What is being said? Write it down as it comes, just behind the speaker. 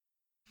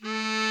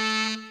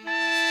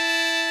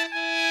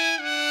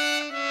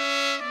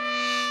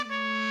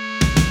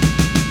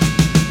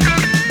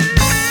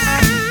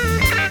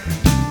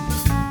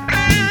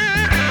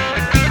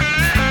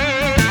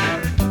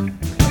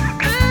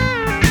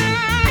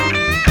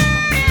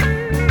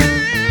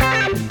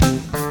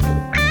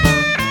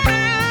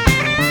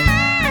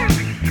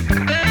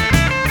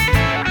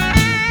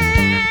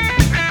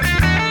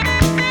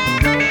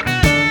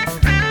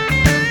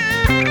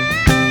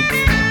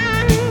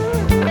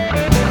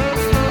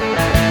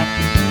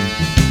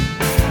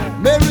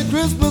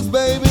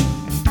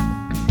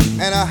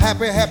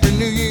happy, happy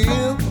New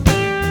Year.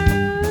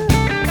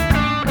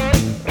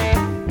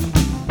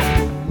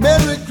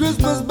 Merry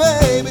Christmas,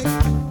 baby,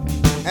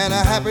 and a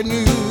happy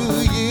New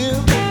Year.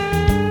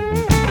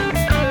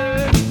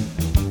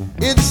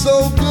 It's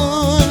so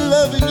good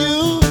loving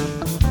you,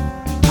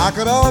 I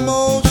could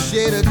almost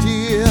shed a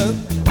tear.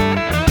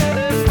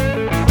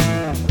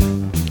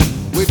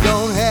 We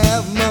don't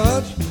have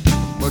much,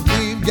 but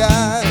we've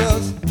got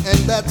us, and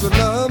that's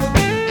enough.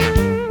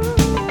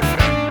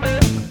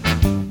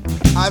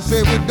 I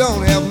say we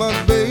don't have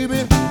much,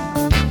 baby,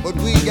 but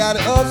we got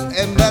us,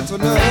 and that's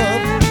enough.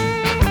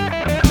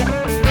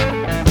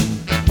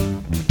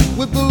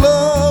 With the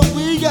love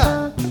we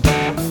got,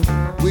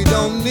 we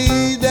don't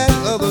need that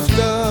other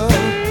stuff.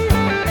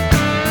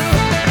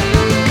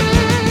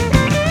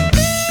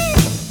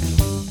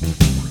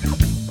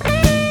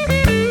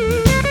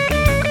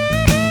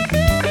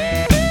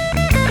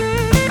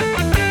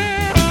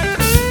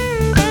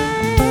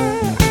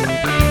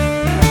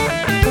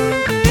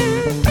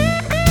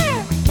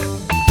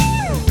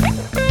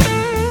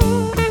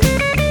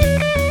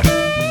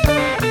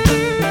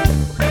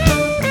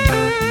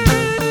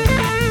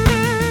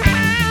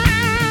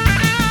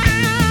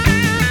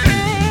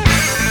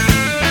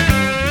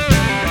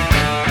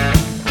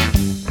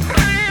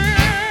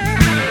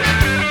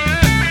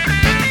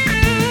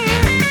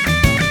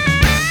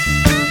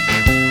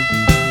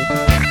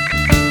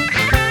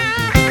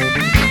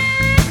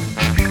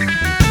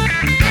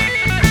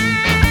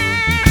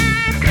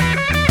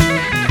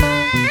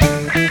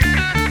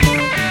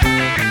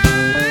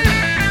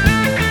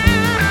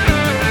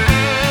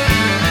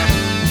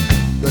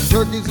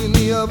 Turkey's in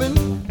the oven,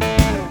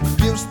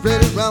 gifts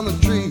spread it round the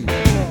tree.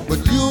 But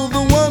you're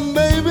the one,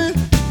 baby,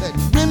 that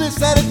really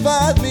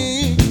satisfied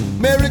me.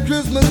 Merry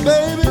Christmas,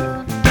 baby,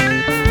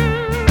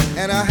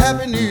 and a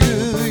happy New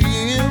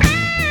Year.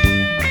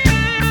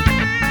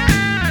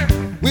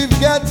 We've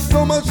got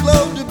so much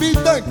love to be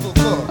thankful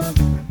for,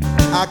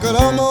 I could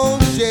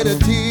almost shed a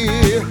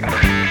tear.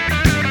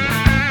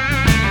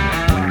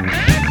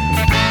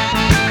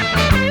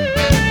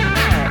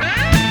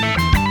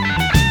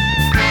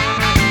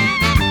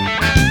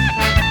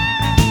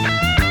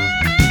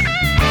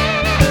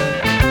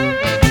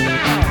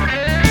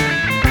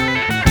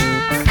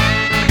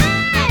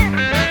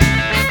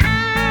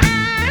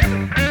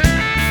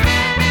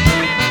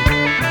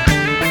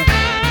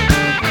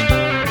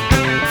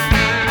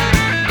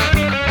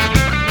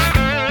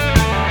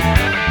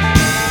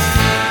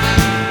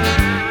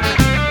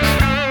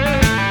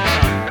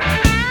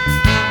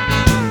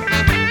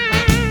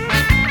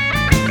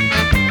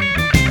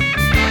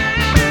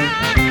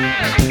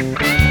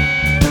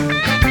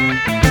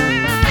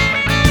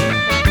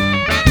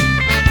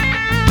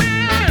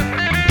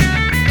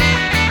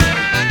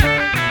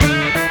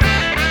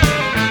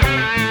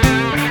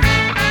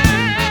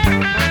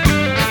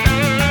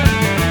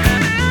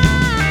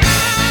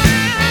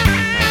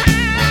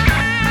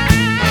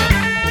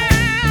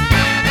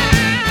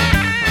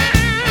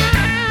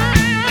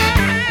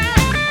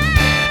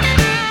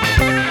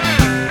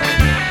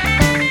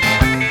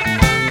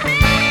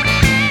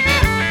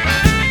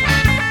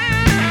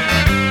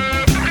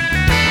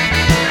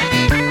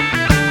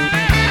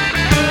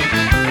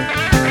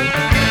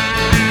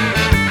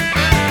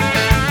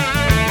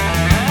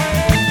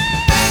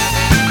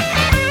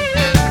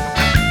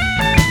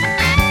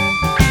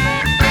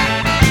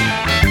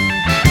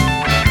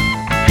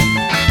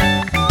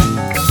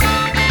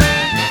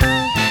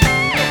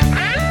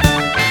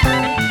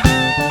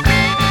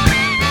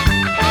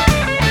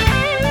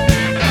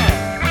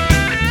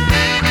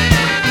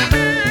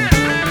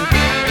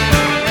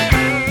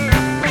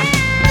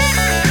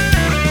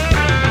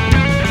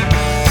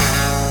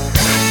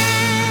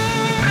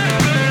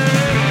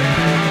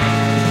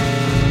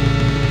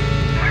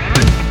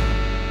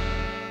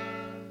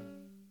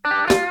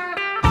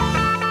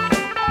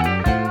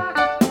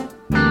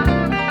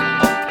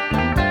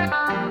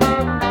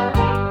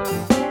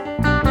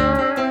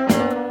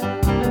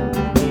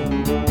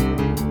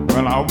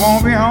 I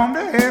won't be home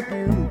to help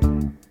you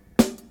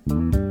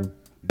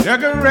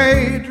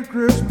decorate your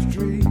Christmas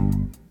tree.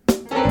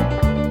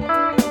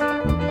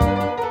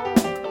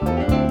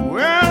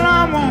 Well,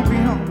 I won't be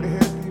home to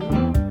help you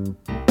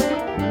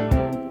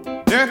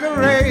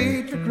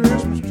decorate your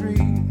Christmas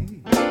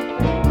tree.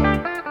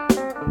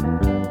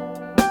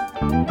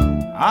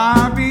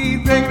 I'll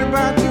be thinking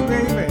about you,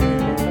 baby,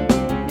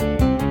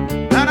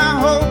 and I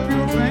hope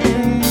you think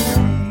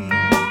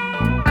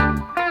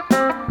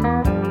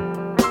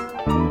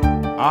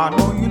I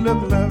know you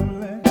look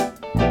lovely,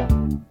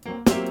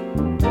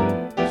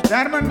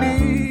 standing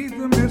beneath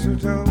the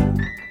mistletoe.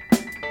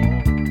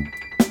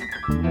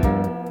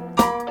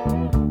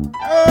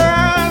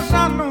 Yes,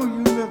 I know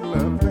you look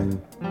lovely,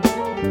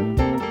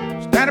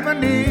 standing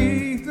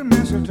beneath the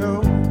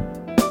mistletoe.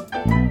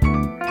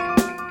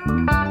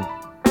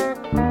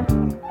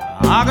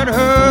 I could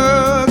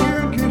hug you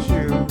and kiss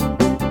you,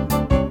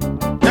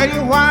 tell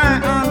you why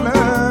I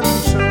love you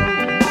so.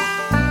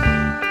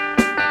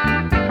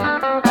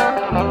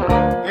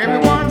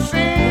 Everyone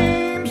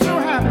seems so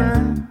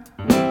happy,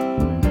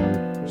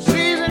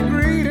 season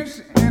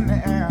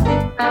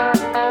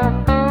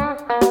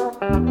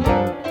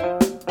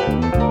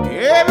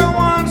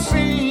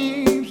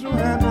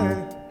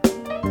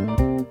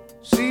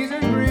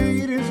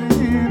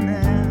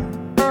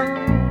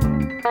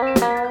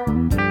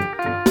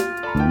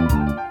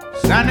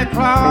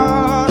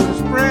Claus is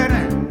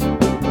spreading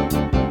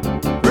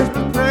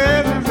Christmas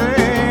presents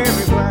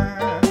everywhere.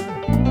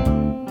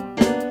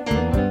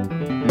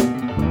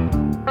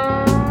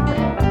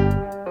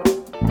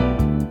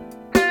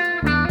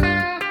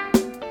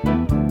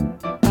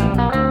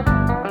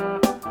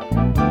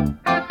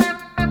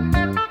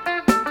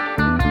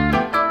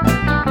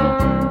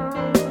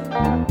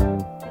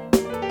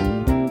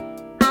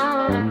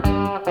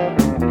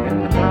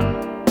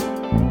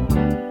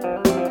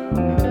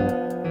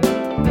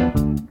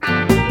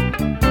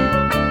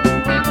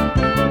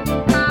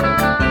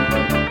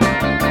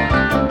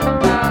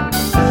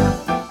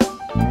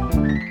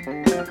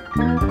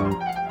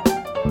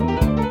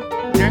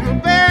 Jingle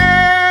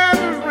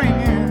bells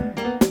ringing,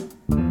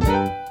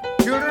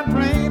 children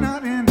playing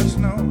out in the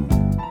snow.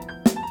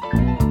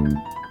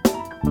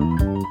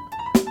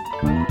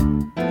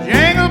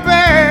 Jingle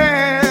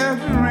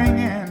bells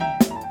ringing,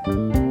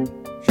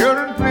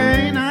 children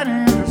playing out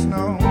in the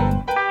snow.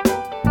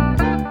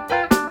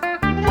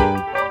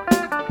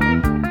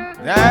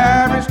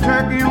 There is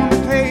turkey on the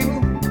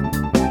table,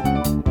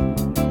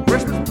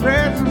 Christmas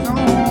presents on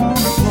the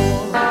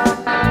floor.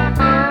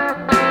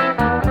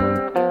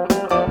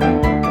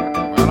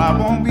 Well, I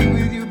won't be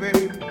with you,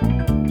 baby,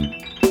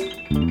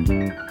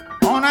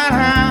 on that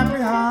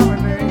happy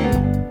holiday.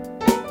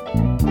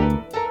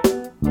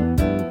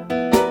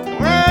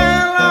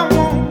 Well, I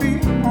won't be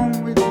home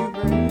with you,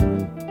 baby,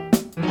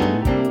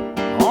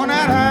 on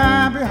that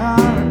happy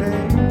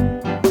holiday.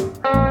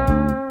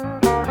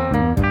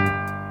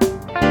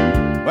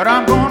 But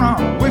I'm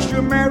gonna wish you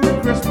a Merry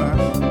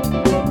Christmas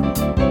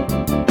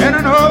in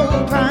an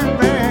old time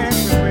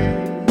fashioned way.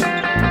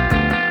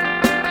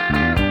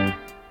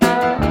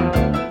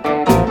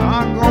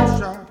 I'll go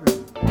shopping.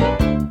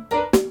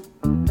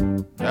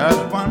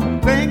 That's one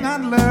thing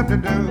I'd love to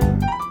do.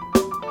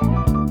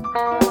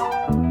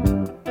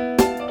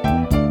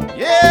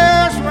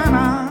 Yes, when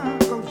I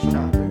go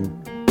shopping,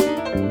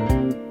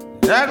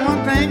 that's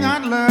one thing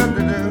I'd love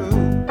to do.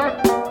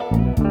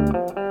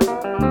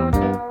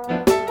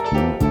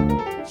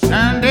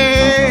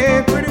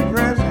 Sunday, pretty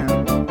present,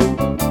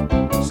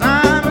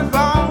 signed with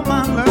all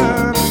my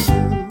love to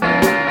you.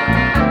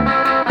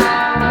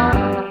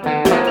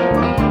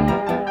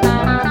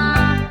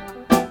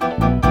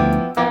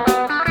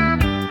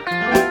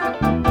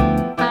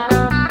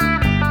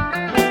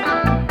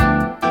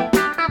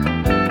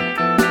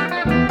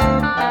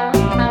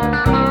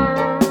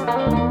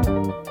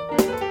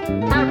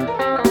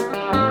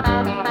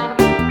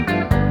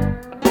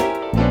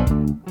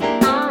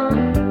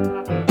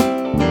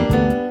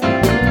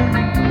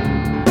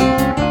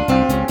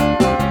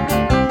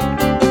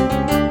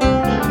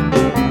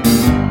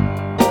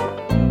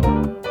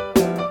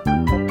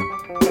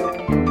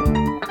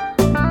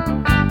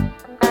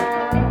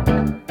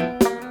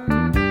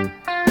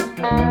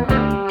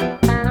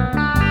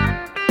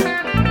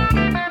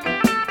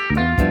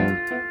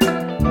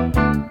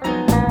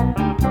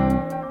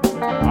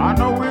 I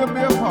know we'll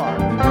be apart,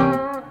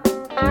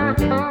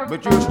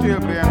 but you'll still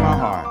be in my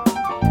heart.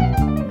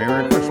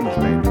 Merry Christmas,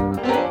 baby.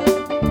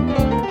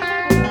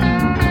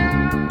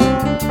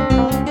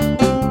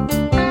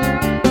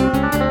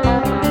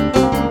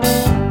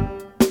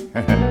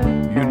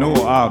 You know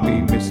I'll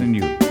be missing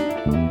you.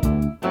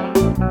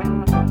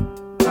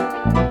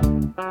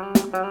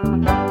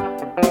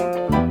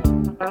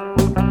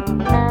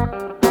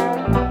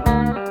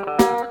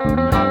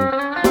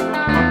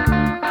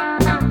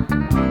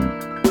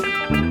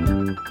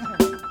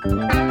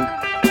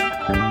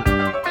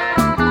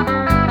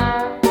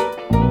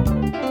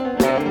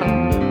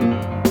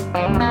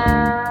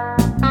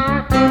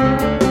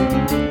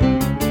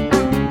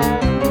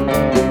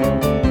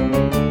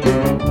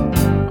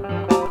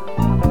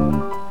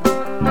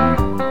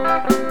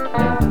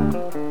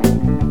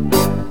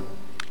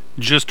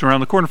 Just around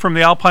the corner from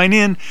the Alpine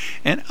Inn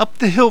and up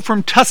the hill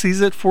from Tussie's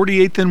at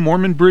 48th and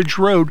Mormon Bridge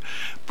Road,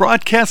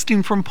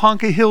 broadcasting from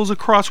Ponca Hills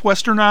across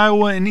western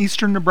Iowa and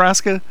eastern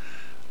Nebraska.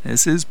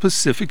 This is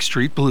Pacific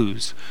Street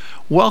Blues.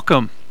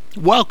 Welcome.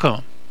 I'm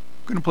going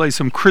to play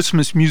some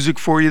Christmas music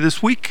for you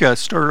this week.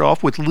 Started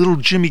off with Little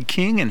Jimmy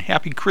King and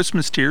Happy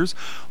Christmas Tears.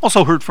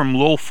 Also heard from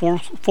Lowell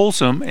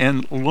Folsom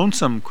and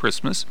Lonesome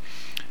Christmas.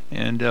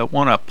 And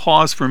want to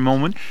pause for a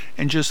moment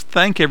and just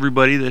thank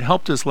everybody that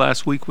helped us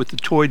last week with the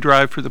toy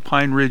drive for the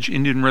Pine Ridge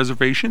Indian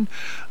Reservation.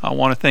 I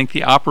want to thank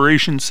the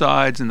operations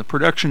sides and the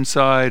production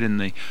side and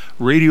the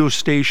radio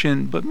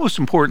station, but most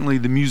importantly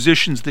the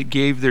musicians that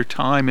gave their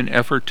time and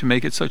effort to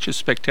make it such a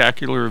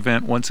spectacular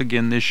event once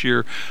again this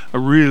year. I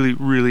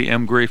really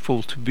am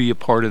grateful to be a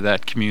part of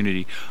that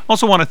community.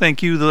 Also want to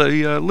thank you,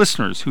 the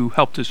listeners, who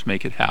helped us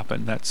make it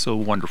happen. That's so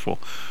wonderful.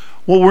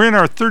 Well, we're in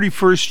our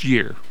 31st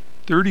year.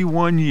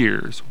 31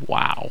 years.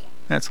 Wow.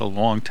 That's a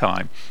long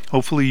time.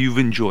 Hopefully you've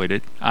enjoyed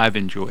it. I've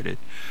enjoyed it.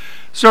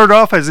 Started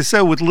off, as I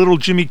said, with Little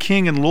Jimmy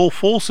King and Lowell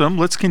Folsom.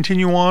 Let's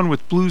continue on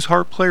with blues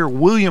harp player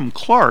William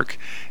Clark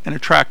and a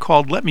track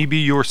called Let Me Be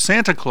Your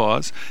Santa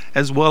Claus,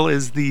 as well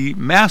as the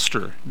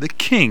master, the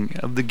king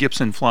of the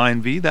Gibson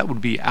Flying V. That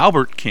would be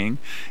Albert King,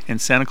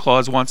 and Santa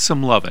Claus Wants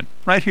Some Lovin'.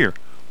 Right here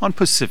on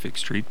Pacific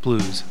Street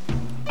Blues.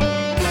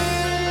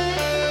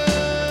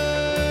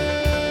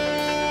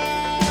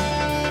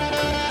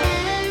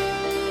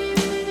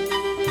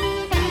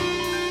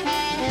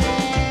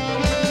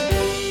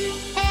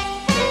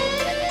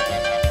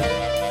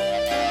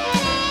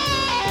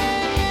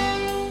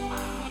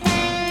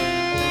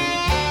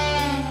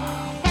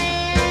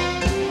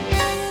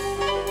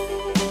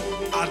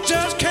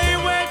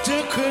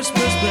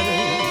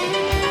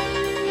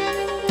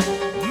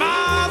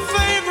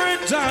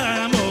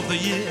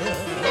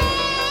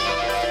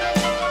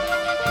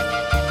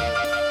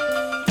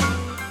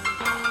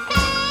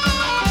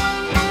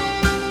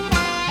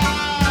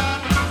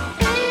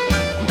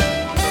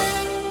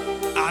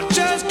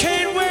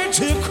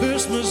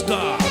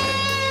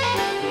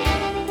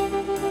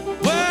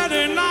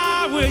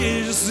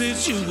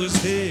 Since you was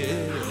here,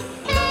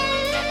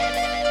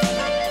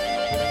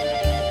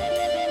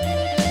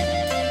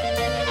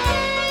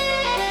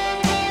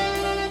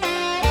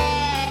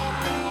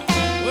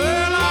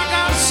 well, I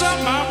got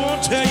something I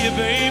want to tell you,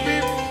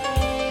 baby.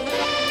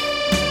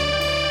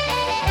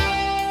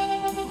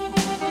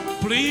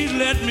 Please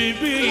let me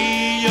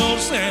be your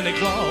Santa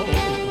Claus.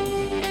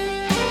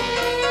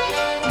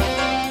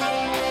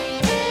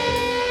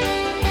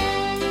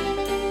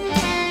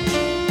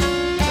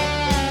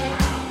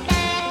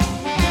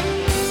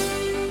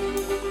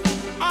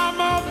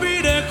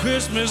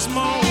 Christmas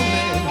morning,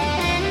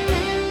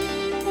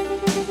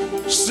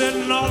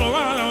 sitting all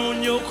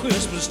around your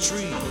Christmas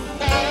tree.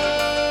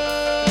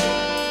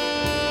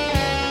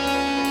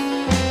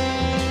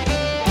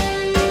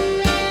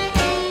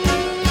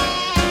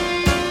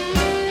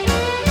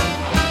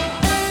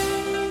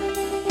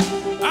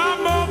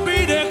 I'm gonna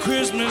be there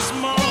Christmas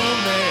morning,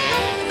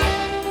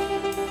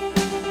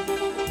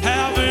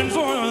 having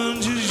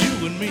fun, just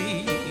you and me.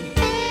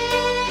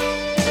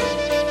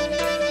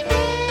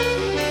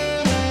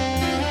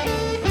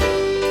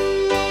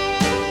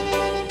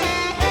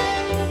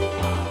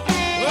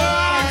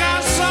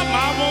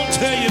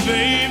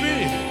 Baby,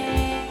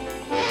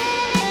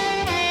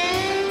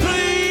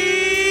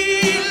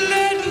 please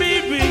let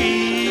me be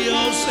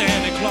your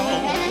Santa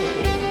Claus.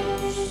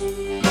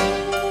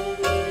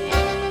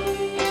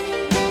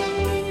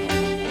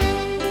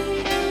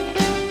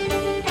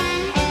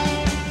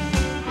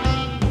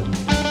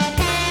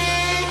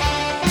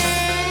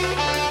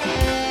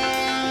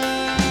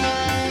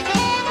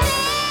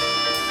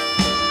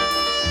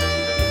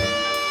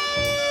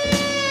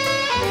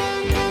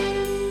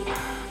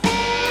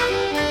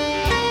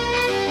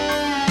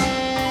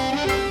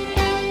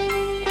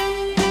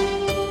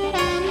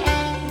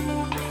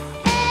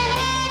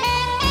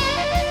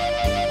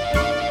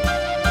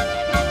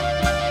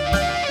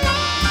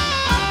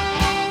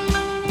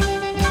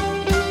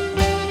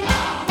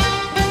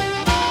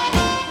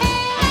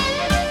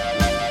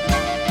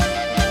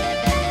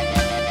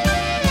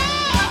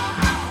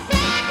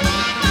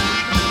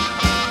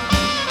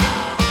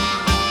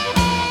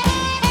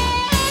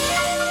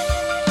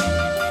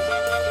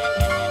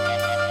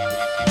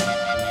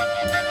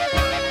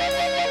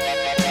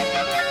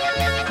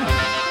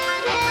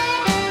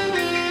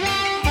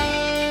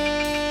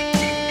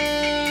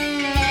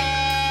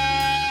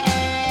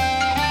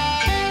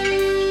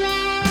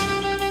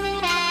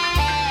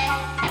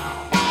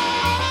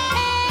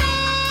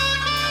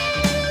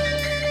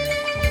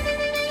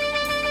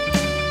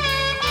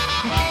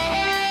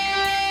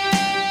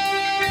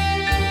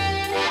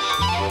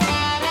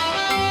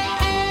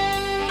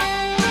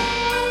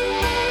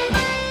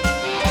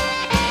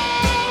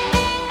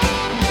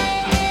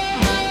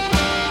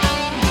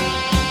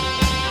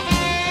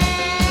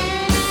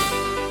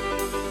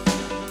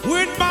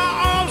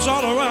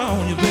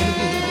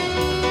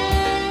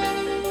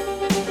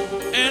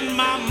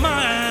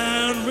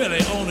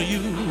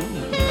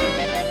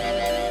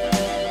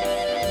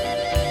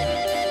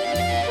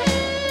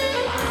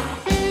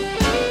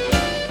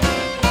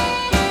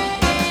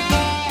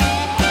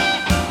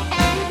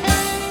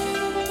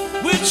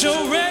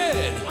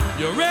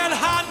 Your red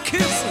hot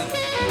kisses,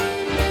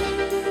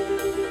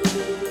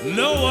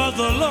 no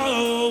other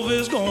love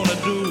is gonna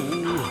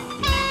do.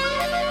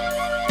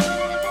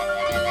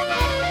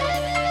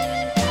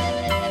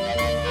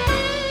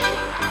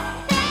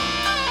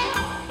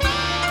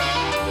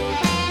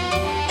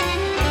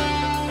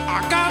 I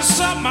got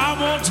something I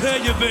want to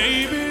tell you,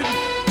 baby.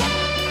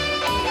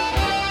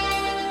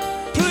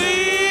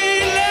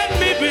 Please let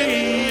me be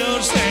your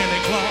Santa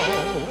Claus.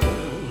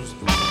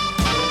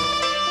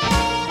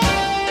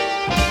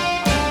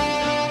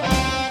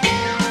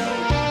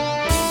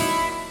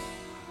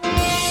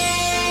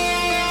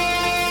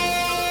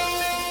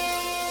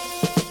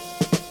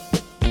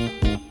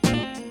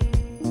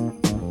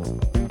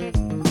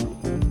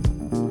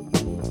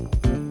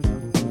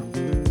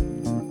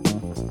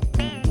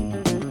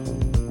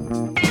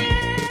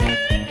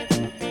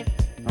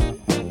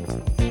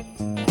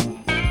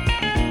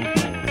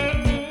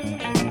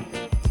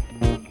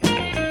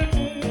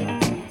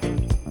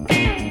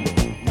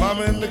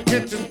 In the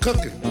kitchen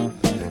cooking,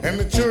 and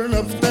the children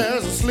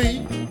upstairs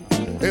asleep.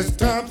 It's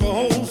time for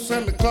old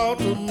Santa Claus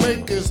to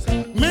make his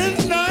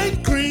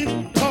midnight creep.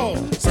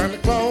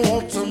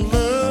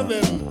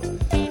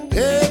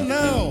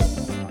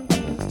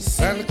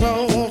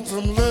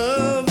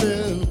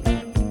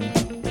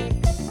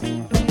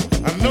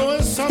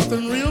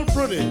 something real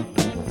pretty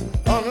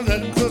under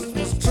that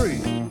Christmas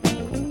tree.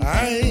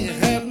 I ain't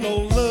had no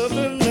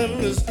loving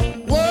and it's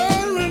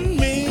worrying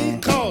me,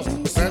 'cause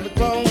Santa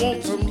Claus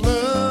wants some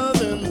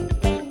loving.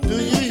 Do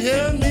you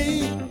hear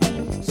me?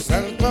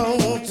 Santa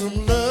Claus wants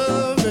some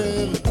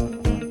loving.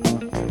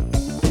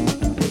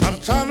 I'm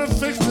trying to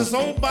fix this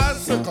old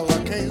bicycle.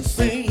 I can't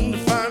seem to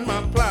find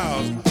my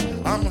plows.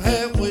 I'm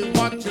halfway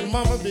watching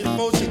Mama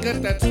before she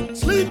get that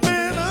sleep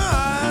in her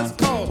eyes,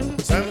 'cause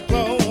Santa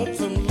Claus wants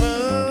some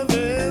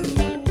loving,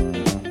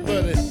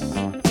 buddy.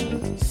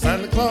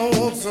 Santa Claus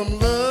wants some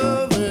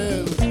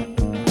loving.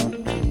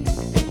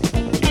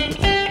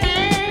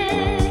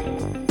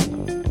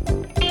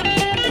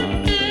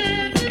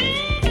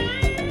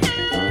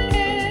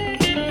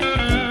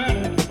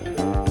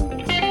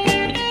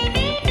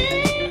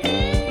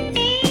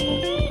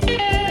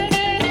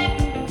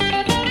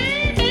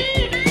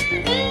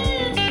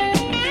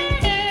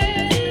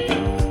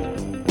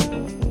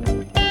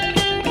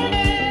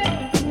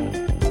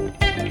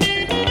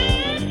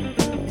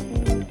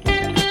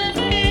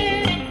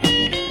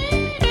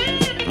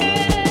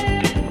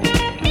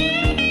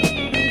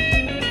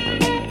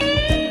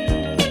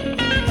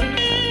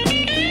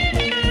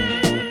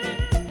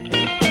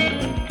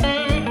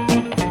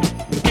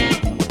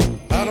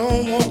 I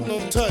don't want no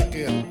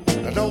turkey.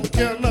 I don't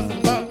care nothing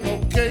about no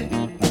cake.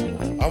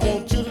 I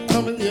want you to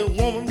come in here,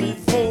 woman,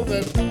 before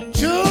that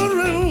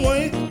children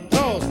wake,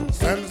 'cause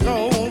Santa's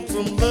gonna want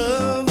some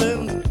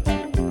loving.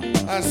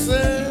 I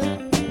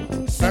said,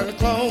 Santa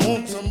Claus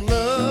wants some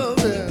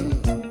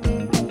loving.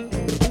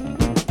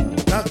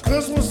 Now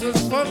Christmas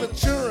is for the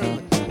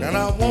children, and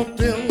I want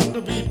them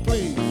to be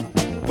pleased.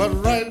 But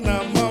right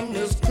now, Mom,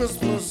 it's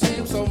Christmas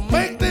Eve, so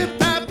make them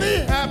happy,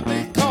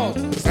 happy, 'cause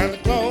Santa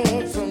Claus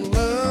wants some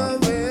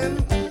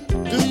loving.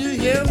 Do you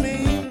hear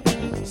me?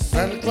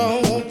 Santa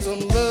Claus wants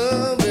some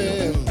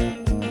loving.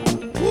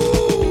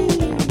 Woo!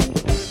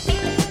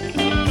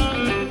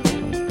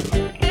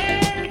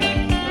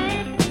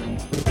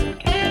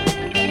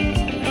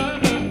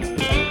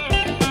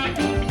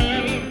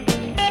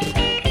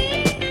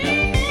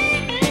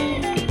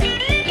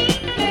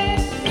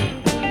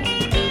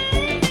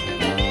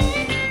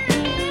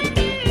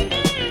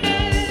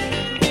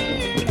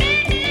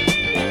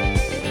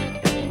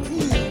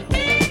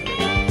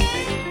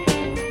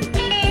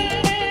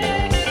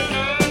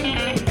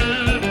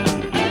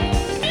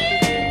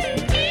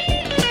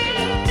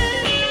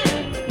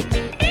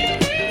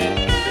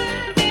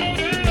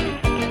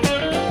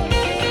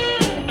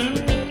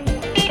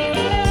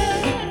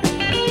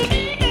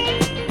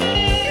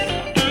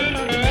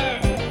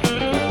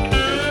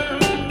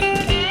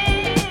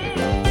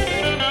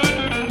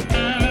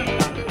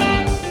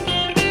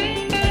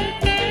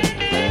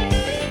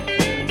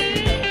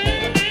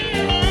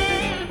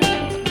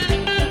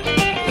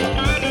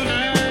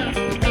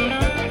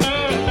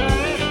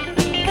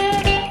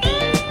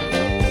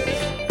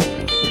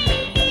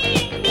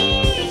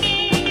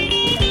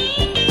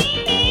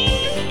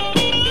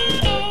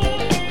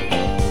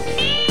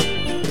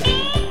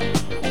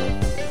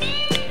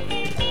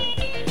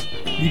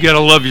 You gotta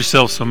love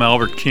yourself some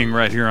Albert King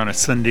right here on a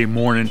Sunday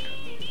morning.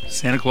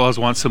 Santa Claus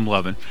wants some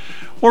lovin'.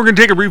 We're going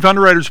to take a brief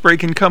underwriter's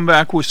break and come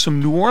back with some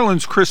New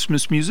Orleans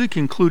Christmas music,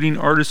 including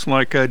artists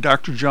like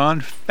Dr.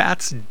 John,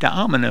 Fats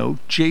Domino,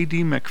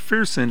 J.D.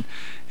 McPherson,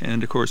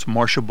 and, of course,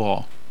 Marcia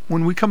Ball,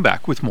 when we come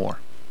back with more.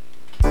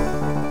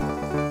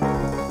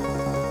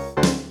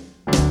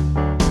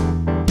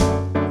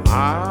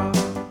 I'll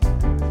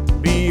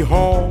be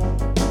home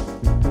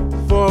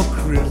for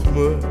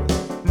Christmas.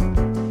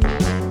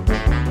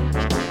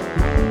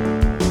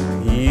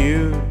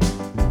 You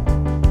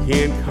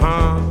can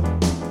count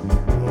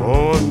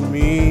on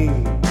me.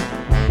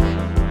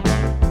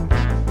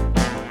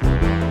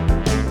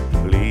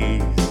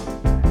 Please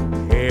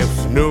have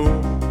snow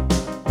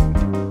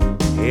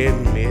and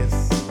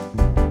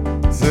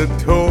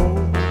mistletoe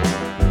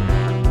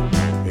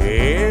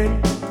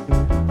and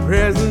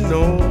present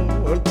on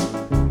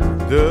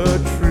the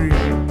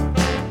tree.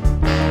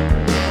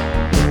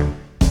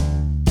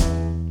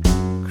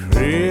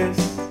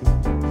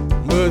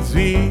 Christmas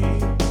Eve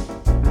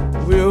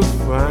will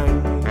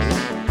find me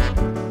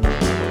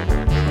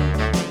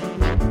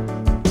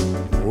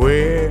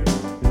where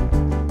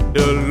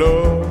the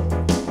Lord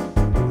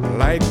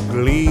light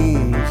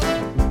gleams.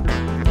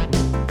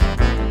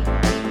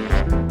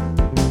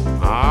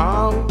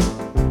 I'll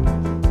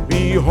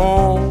be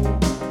home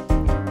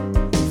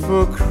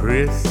for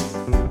Christmas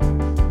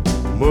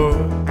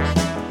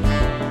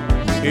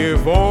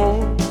if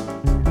only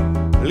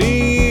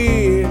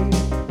in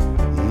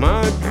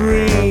my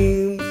dreams.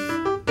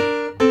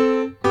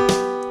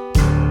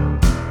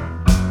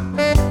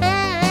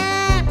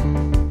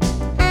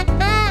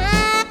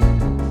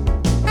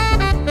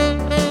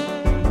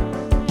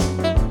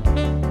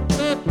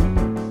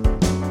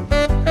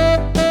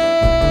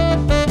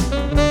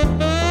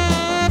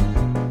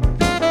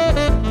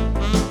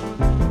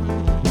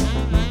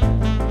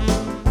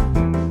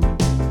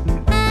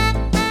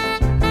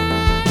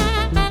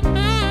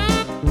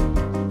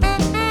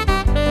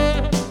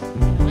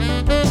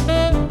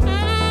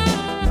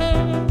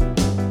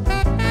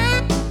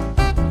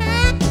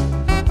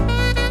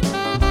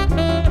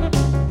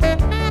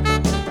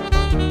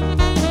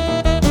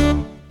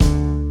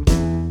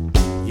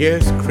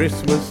 Yes,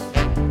 Christmas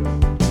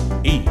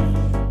Eve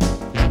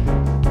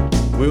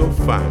will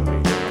find me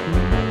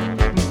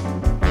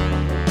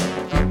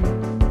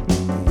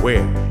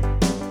where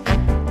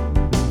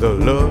the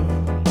love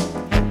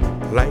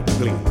light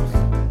gleams.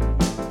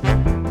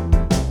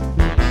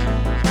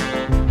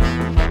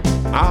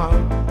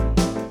 I'll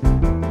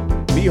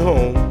be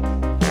home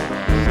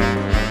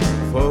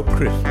for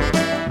Christmas.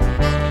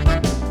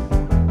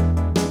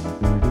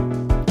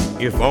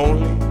 If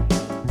only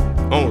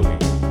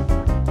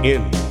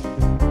in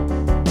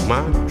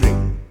my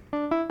dream.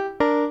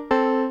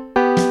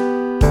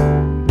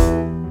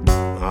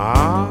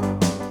 I'll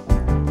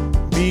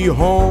be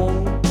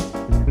home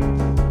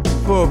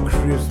for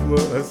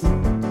Christmas.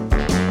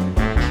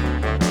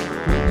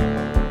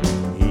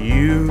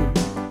 You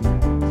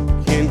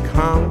can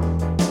count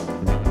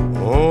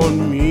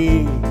on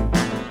me.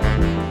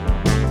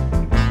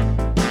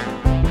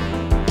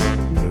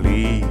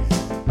 Please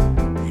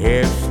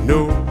have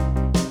snow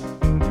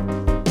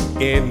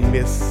and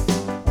mistletoe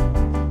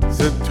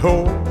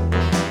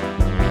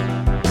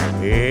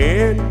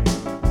and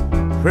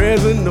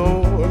present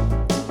on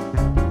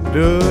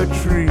the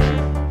tree.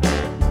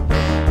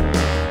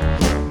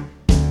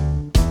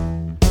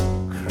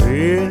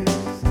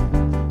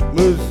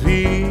 Christmas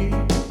Eve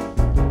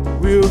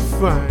will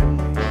find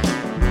me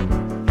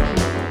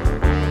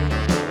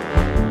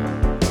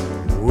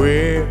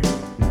where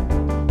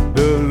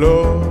the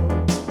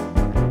Lord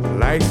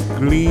lights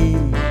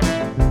gleam.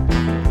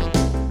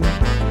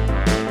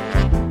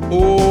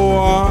 Oh,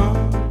 I'll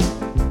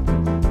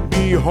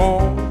be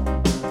home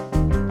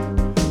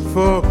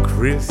for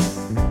Christmas.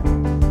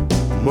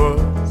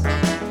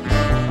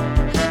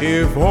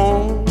 If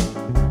only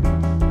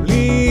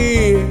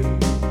in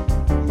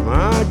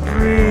my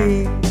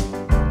dream.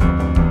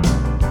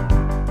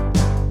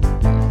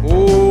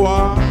 Oh,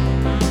 I'll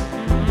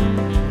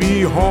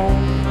be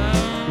home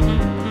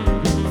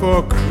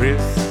for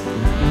Christmas.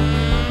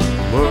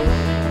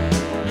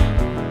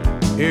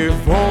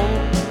 If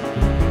only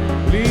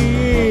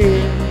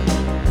in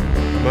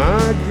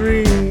my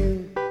dream.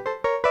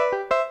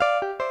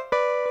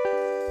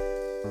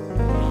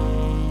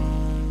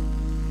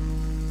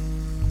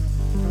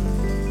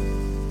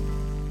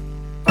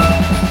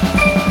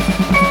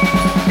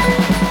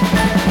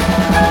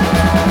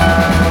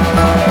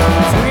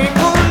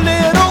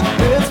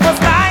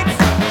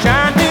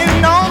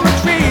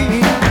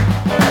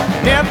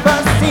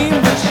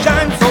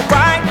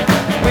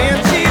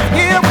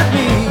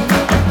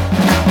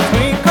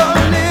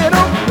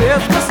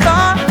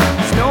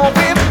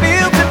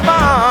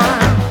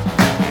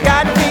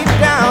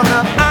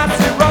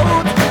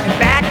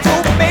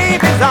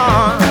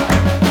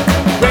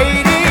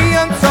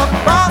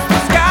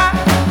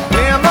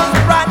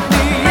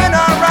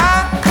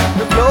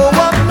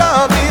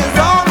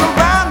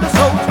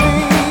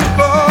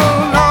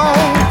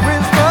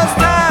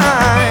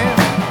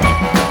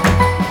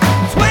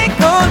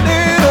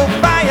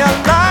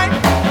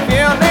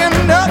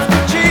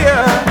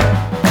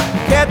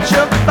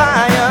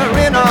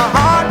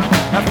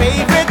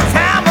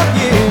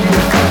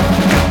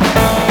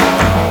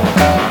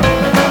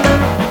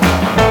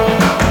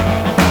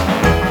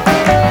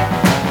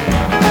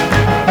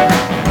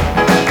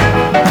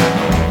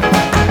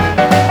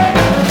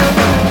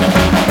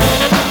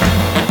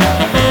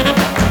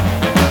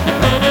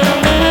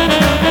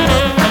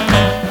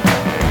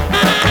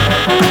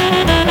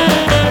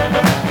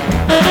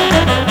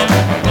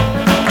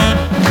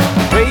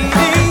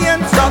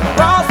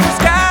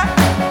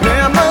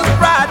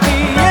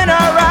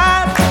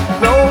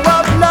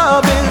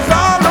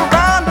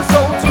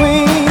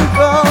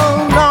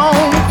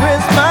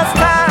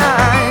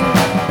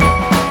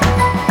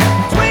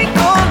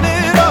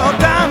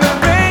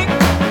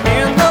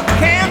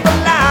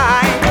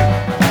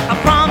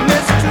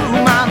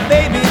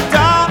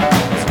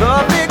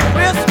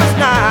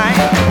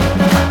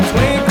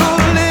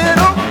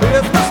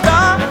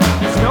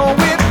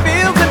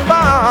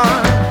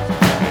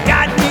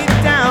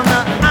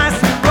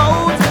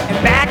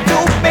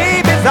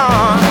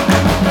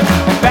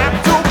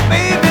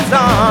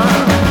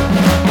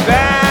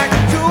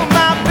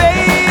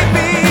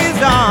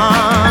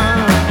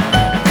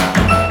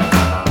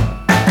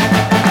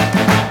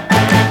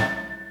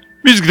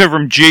 Music there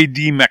from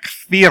J.D.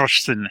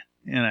 McPherson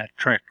in a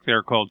track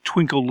there called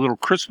Twinkle Little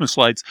Christmas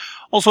Lights.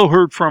 Also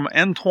heard from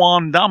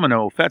Antoine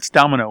Domino, Fats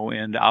Domino,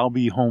 and I'll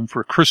Be Home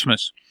for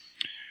Christmas.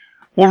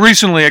 Well,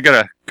 recently I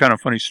got a kind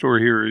of funny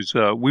story here.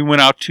 We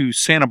went out to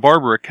Santa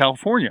Barbara,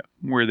 California,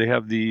 where they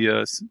have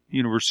the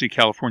University of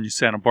California,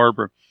 Santa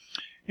Barbara,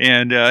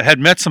 and had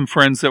met some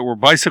friends that were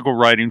bicycle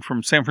riding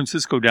from San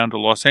Francisco down to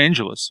Los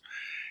Angeles.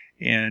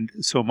 And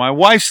so my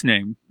wife's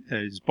name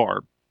is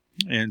Barb.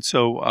 And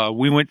so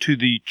we went to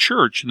the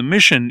church, the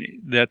mission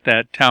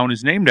that town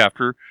is named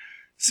after,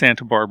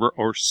 Santa Barbara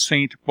or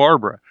Saint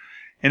Barbara.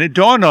 And it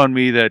dawned on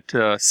me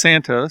that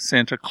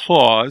Santa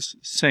Claus,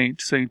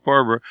 Saint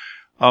Barbara,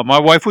 my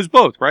wife was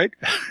both, right?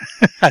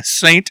 A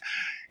saint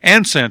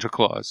and Santa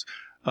Claus.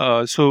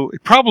 So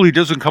it probably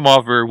doesn't come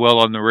off very well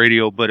on the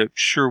radio, but it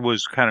sure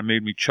was kind of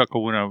made me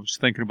chuckle when I was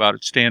thinking about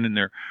it standing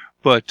there.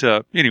 But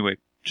anyway,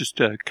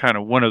 just kind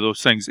of one of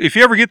those things. If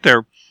you ever get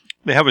there,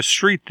 they have a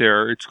street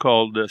there. It's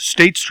called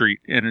State Street,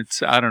 and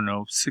it's,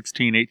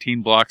 16,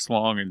 18 blocks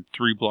long and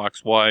 3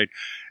 blocks wide.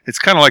 It's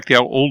kind of like the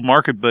old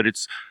market, but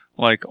it's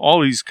like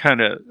all these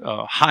kind of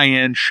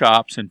high-end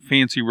shops and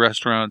fancy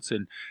restaurants,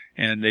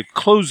 and they've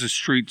closed the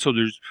street, so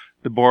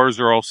the bars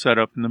are all set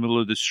up in the middle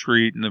of the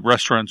street, and the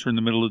restaurants are in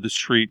the middle of the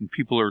street, and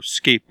people are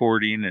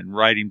skateboarding and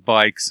riding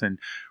bikes and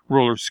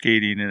roller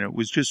skating, and it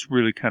was just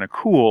really kind of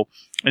cool.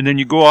 And then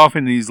you go off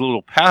in these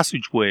little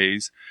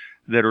passageways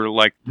that are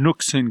like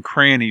nooks and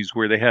crannies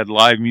where they had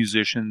live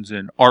musicians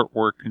and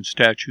artwork and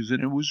statues,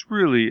 and it was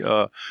really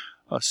a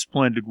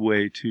splendid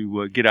way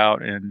to get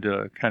out and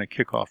kind of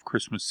kick off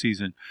Christmas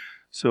season.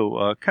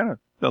 So kind of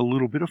a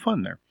little bit of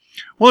fun there.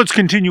 Well, let's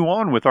continue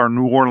on with our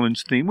New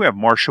Orleans theme. We have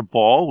Marcia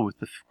Ball with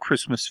the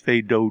Christmas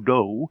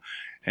Fado-Do.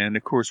 And,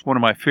 of course, one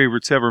of my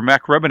favorites ever,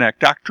 Mac Rebennack,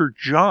 Dr.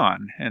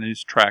 John, and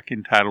his track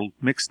entitled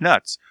Mixed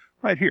Nuts,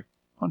 right here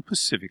on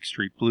Pacific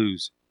Street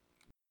Blues.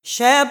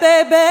 Cher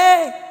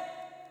bébé,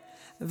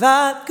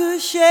 va te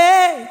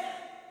coucher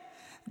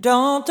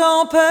dans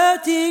ton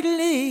petit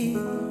lit.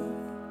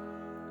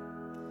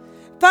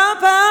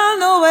 Papa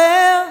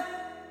Noël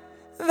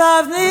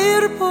va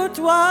venir pour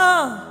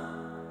toi.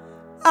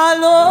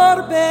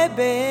 Alors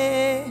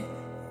bébé,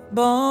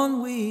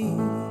 bonne nuit.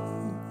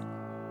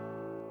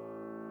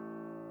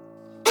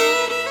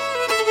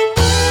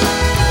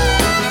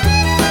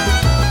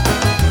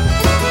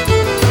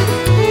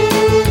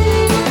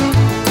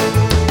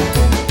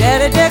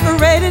 Daddy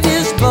decorated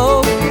his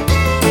boat.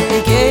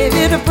 He gave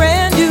it a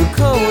brand new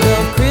coat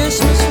of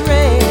Christmas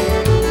red.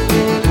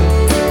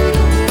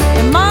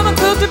 And Mama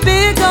cooked a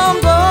big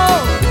gumbo,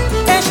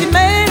 and she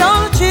made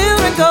all the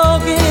children go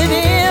get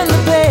in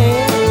the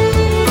bed.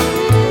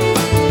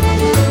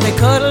 They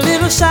cut a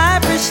little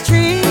cypress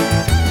tree,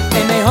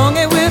 and they hung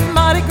it with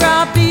Mardi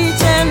Gras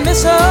beads and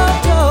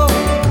mistletoe.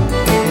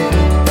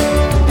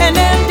 And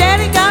then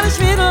Daddy got his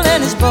fiddle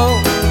and his bow.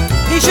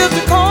 He shook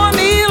the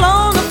cornmeal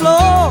on the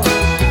floor.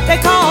 They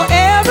call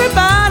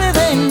everybody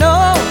they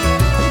know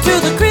to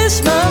the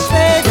Christmas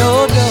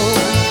Fado-Do.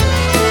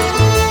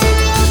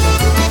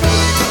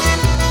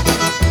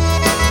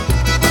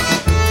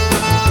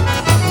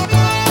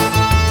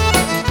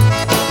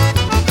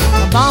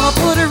 Mama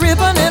put a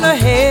ribbon in her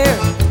hair,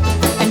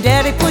 and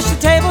Daddy pushed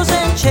the tables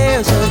and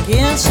chairs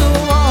against the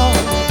wall.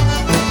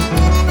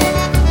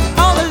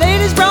 All the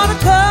ladies brought a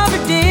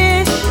covered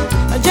dish,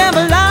 a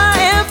jambalaya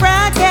and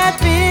fried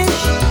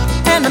catfish,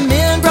 and the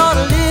men brought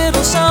a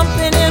little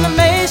something in a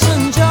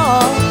mason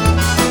jar.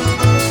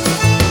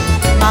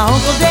 My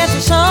uncle danced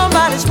with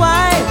somebody's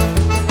wife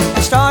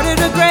and started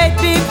a great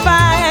big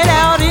fight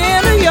out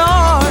in the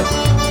yard.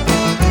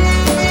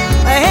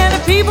 And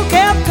the people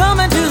kept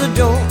coming to the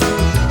door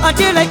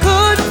until they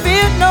couldn't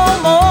fit no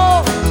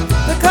more,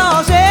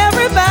 because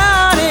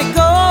everybody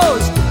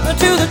goes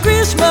to the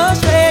Christmas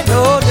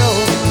Fado-Do.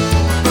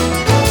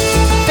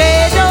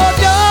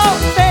 Fado-Do,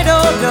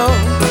 Fado-Do,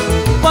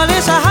 well,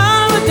 it's a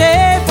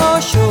holiday for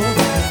sure.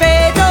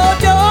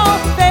 Fado-Do,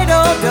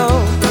 Fado-Do,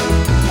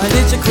 well,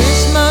 it's a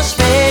Christmas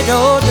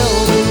Fado-Do.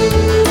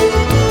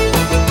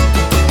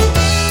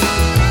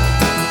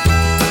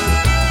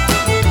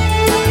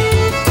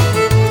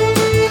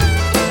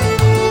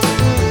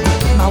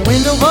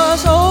 Window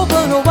was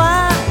open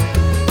wide,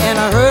 and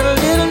I heard a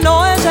little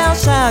noise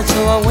outside,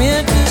 so I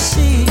went to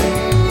see.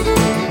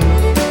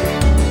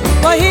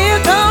 Well, here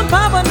comes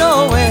Papa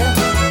Noel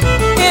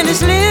in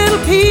his little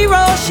P.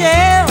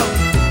 Rochelle,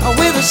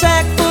 with a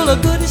sack full of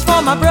goodies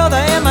for my brother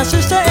and my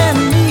sister and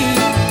me.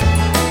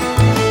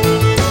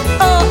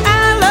 Oh,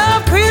 I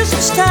love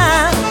Christmas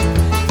time,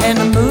 and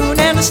the moon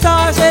and the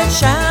stars that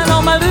shine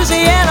on my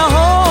Louisiana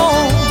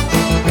home,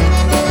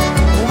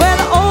 where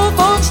the old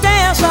folks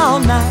dance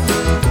all night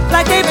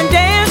like they've been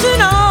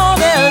dancing all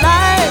their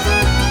life,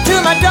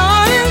 to my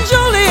darling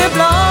Jolie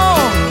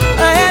Blanc,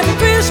 a happy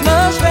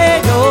Christmas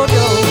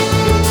Fado-Do.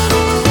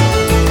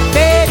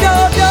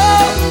 Fado-Do,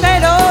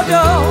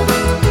 Fado-Do,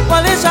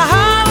 well, it's a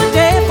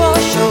holiday for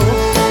sure.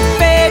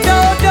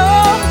 Fado-Do,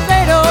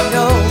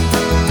 Fado-Do,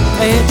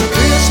 it's a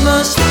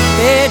Christmas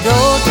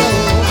Fado-Do.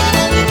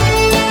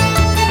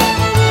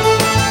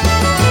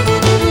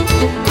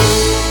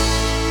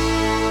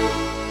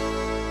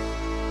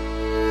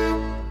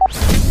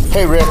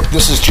 Hey Rick,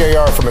 this is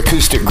JR from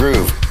Acoustic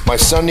Groove. My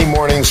Sunday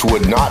mornings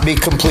would not be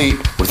complete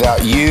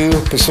without you,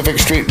 Pacific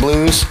Street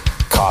Blues,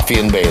 Coffee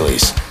and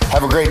Bailey's.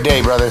 Have a great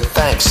day, brother.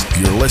 Thanks.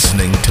 You're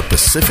listening to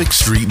Pacific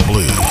Street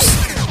Blues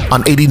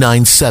on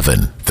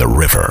 89.7 The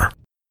River.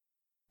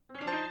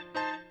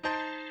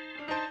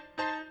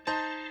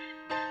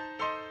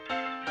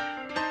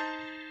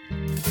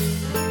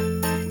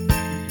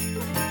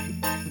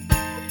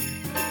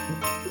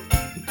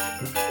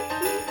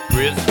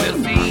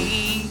 Christmas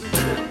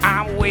Eve,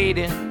 I'm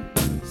waiting.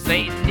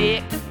 Say,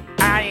 Dick,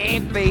 I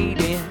ain't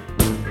fading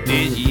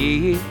this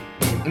year.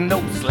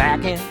 No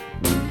slacking,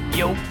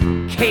 your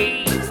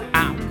case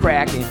I'm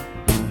cracking.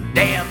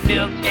 Damn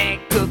milk and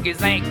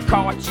cookies ain't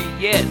caught you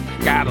yet.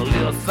 Got a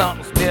little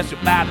something special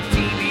about the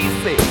TV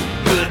set.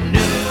 Good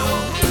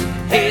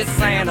news, hey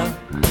Santa,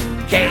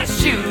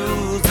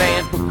 cashews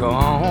and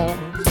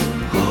pecans.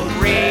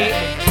 Hooray,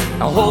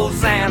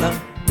 Hosanna,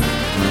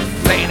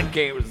 Santa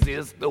can't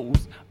resist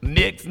those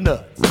mixed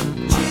nuts.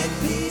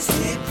 Chickpeas,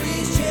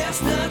 hickories,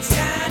 chestnuts,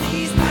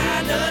 Chinese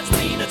pine nuts,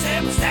 peanuts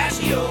and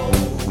pistachios.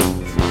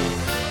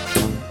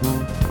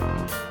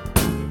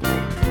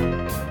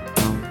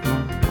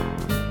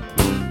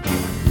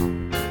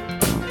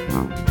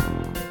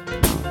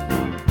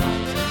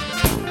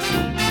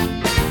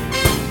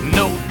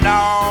 No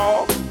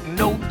dog,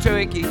 no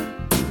turkey,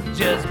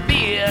 just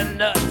beer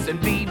nuts and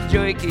beef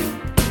jerky.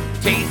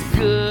 Tastes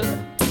good,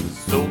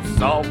 so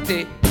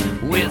salty,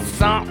 with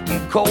something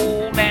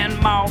cold and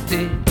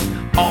malty.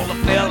 All the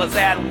fellas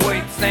at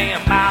work say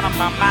I'm out of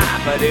my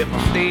mind, but if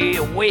I stay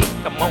awake,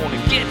 I'm gonna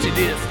get you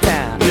this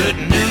time. Good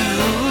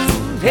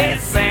news, hey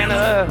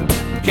Santa,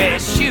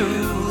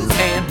 cashews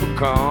and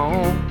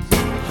pecans.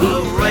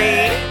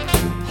 Hooray,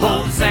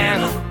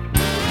 Hosanna,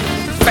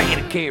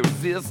 Santa can't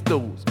resist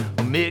those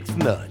mixed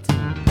nuts.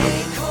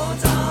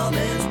 Acorns,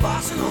 almonds,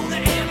 Barcelona,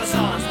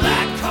 Amazons,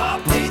 black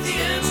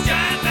Carpathians,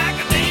 giant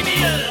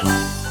macadamias.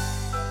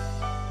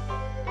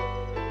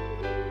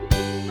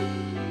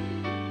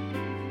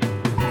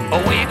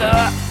 Wake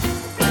up,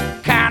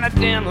 kinda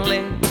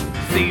dimly,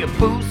 see a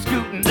boo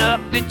scooting up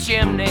the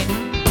chimney.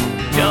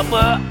 Jump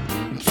up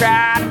and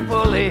try to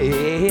pull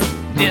it.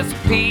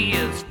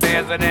 Disappears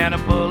faster than a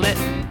bullet.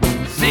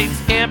 6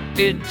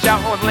 empty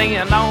jars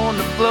laying on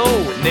the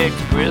floor.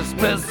 Next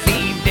Christmas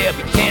Eve there'll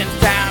be 10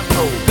 times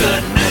more.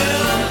 Good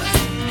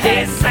news,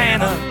 hey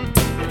Santa,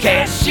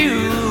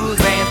 cashews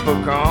and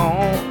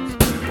pecans.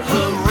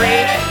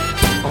 Hooray,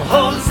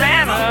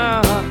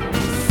 Hosanna,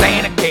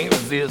 Santa can't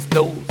resist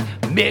those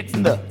mixed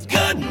nuts.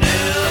 Good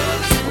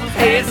news,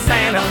 hey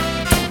Santa,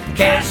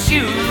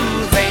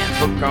 cashews and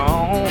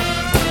pecans.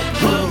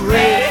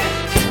 Hooray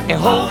and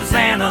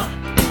Hosanna,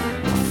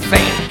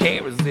 Santa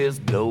can't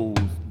resist those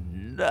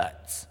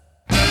nuts.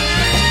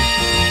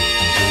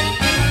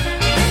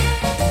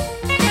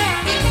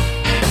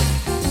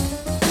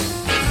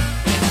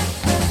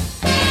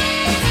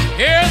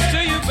 Here's to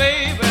you,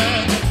 baby.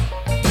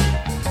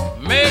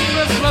 May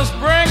Christmas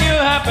bring you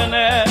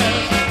happiness.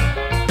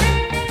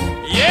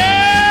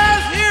 Yes,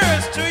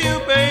 here's to you,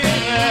 baby.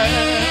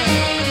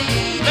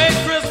 May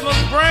Christmas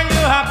bring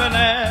you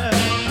happiness.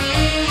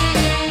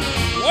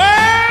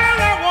 Well,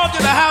 I want you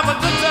to have a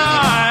good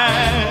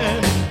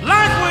time,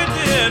 like we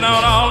did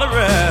on all the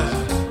rest.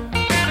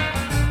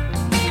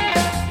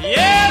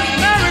 Yes,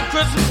 Merry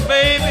Christmas,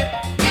 baby.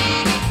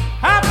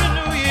 Happy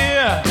New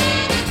Year.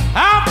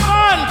 Have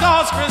fun,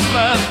 'cause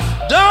Christmas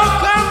don't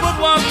come but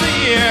once a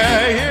year.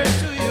 Here's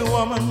to you,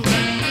 woman.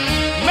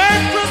 May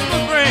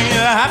Christmas bring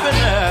you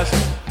happiness.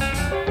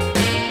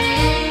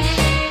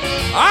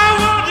 I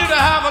want you to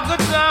have a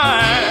good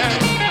time,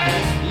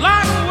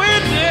 like we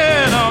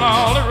did on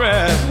all the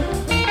rest.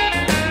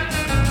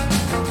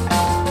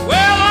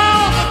 Well,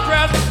 all the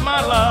presents,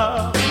 my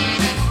love,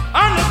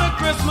 under the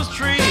Christmas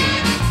tree,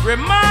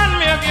 remind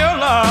me of your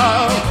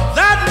love.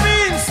 That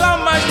means so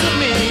much to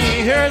me.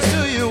 Here's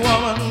to you,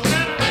 woman.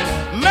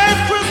 May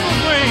Christmas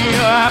bring you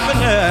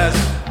happiness.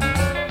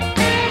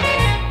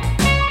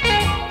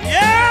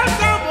 Yes,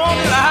 I want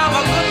you to have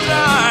a good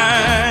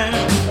time,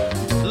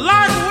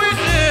 like we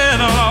did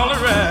on all the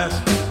rest.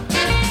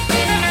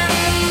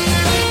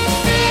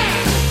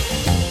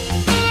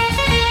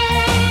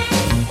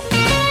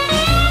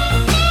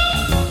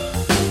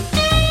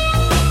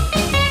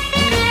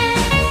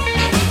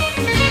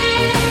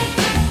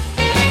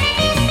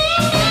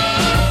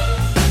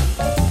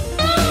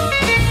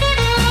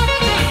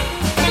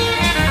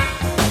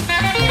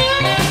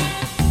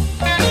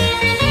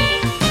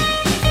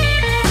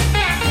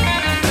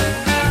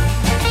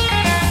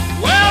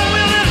 Well,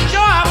 we'll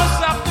enjoy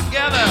ourselves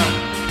together.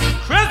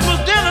 Christmas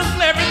dinners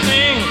and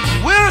everything.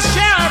 We'll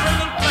share in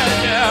the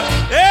pleasure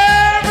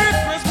every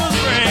Christmas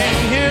bring.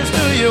 Here's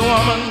to you,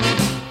 woman.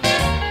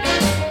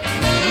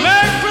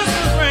 May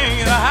Christmas bring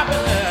you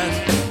happiness.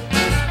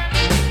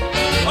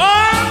 Oh,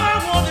 I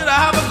want you to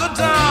have a good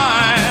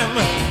time,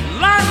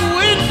 like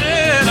we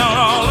did on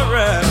all the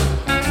rest.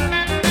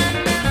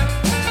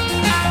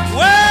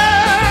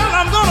 Well,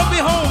 I'm gonna be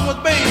home with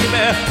baby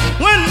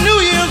when New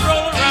Year's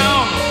roll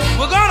around.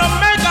 We're gonna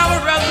make our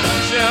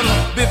resolution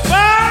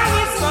before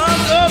the sun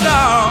goes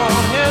down.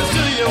 Here's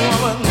to you,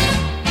 woman.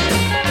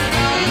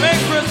 May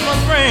Christmas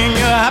bring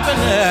you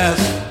happiness.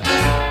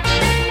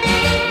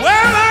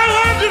 Well, I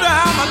want you to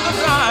have a good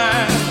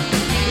time,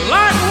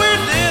 like we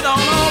did on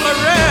all the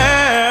rest.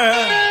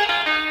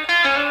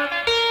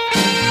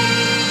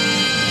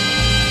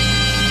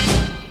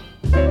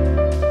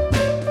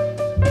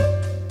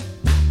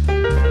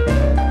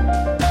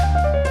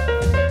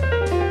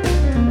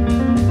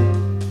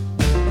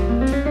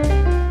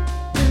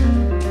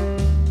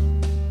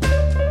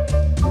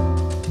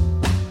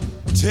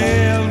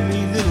 Tell me,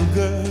 little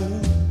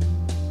girl,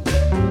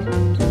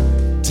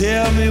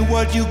 tell me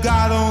what you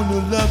got on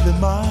your lovely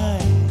mind.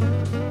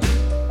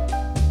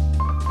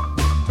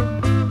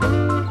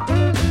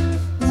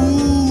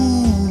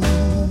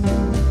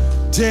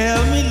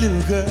 Tell me,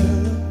 little girl,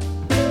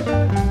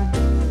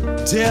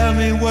 tell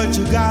me what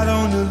you got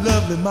on your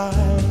lovely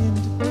mind.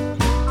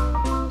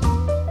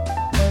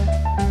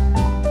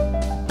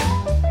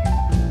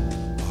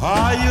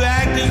 Are you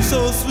acting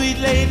so sweet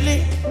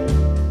lately?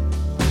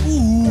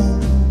 Ooh,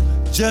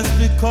 just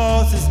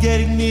because it's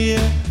getting near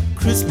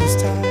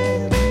Christmas time.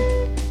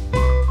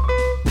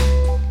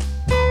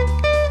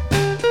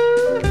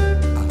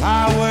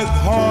 I work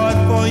hard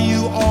for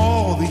you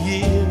all the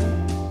year,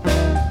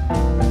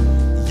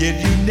 yet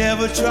you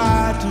never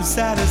try to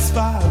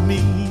satisfy me.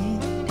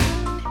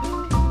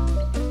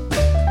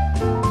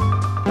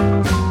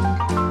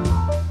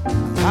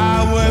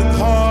 I work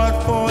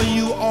hard for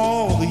you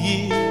all the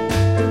year,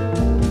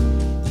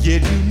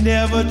 yet you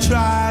never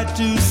try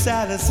to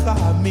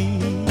satisfy me.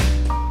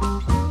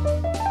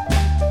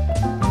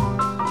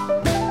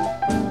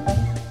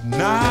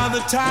 Now the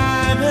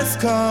time has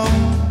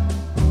come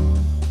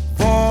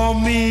for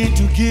me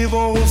to give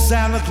old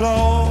Santa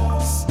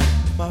Claus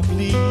my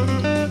plea.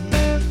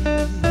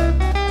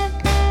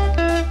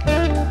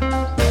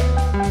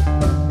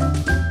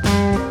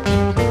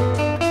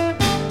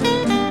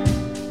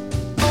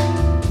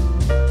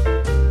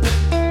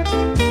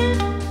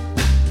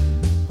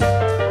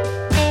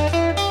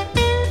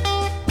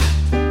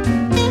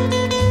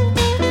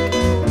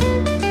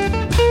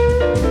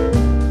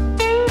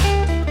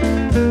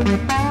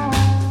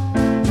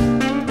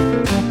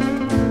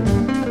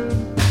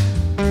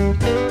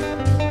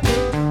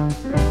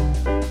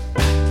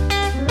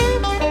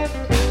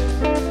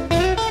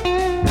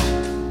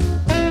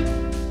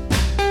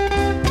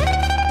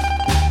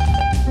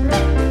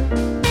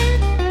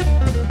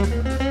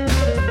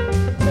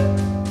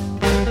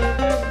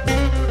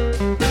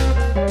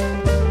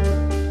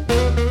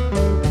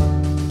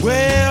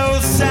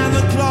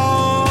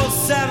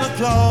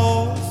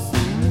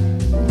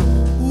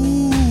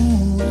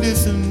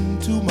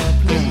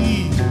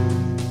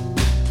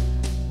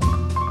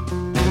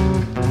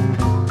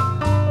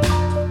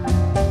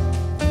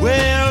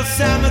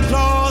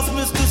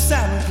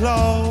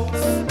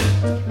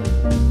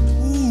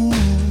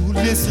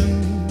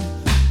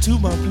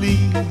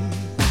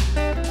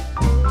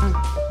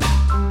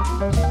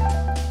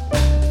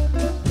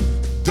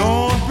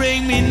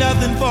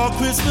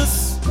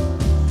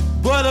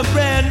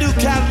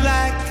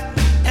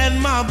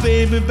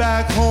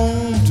 Back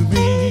home to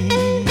me.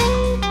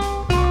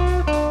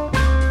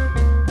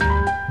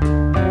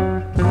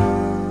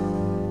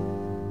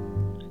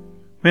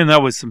 Man,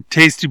 that was some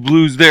tasty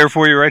blues there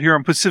for you right here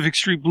on Pacific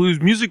Street Blues.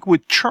 Music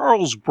with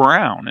Charles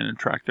Brown in a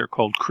track there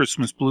called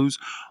Christmas Blues.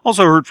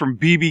 Also heard from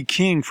B.B.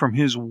 King from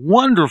his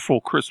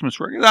wonderful Christmas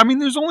record. I mean,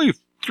 there's only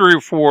 3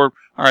 or 4, all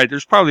right,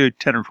 there's probably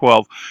 10 or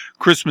 12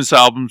 Christmas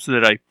albums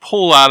that I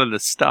pull out of the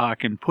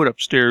stock and put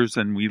upstairs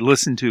and we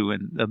listen to.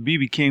 And the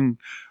B.B. King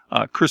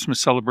Christmas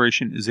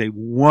Celebration is a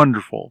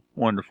wonderful,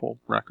 wonderful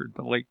record.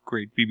 The late,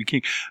 great B.B.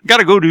 King. Got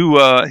to go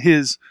to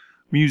his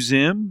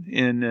museum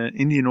in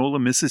Indianola,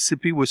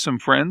 Mississippi with some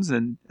friends.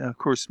 And, of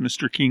course,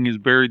 Mr. King is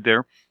buried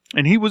there.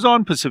 And he was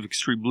on Pacific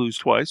Street Blues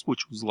twice,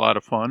 which was a lot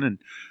of fun. And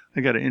I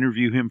got to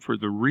interview him for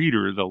The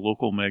Reader, the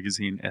local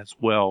magazine, as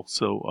well.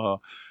 So,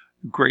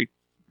 great.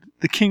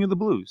 The king of the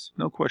blues.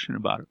 No question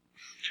about it.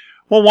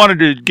 Well, wanted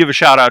to give a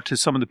shout out to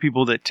some of the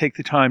people that take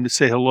the time to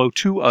say hello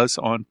to us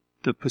on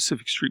the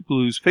Pacific Street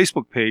Blues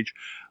Facebook page.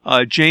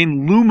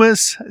 Jane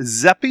Loomis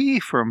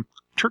Zeppi from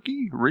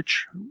Turkey,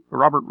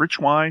 Robert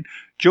Richwine,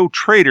 Joe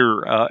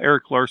Trader,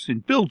 Eric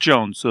Larson, Bill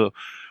Jones.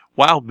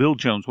 Wow, Bill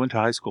Jones went to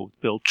high school with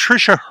Bill.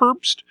 Trisha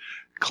Herbst,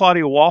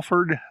 Claudia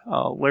Walford,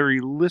 Larry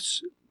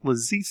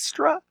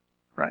Lazistra,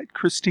 right?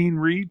 Christine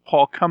Reed,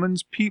 Paul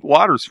Cummins, Pete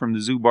Waters from the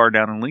Zoo Bar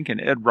down in Lincoln,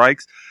 Ed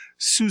Reichs,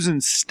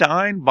 Susan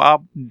Stein,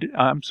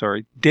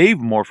 Dave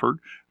Morford,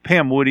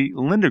 Pam Woody,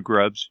 Linda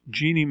Grubbs,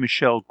 Jeannie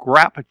Michelle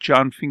Grapp,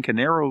 John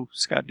Fincanero,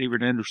 Scott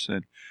David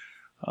Anderson,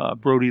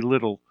 Brody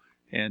Little,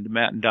 and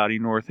Matt and Dottie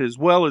North, as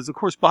well as, of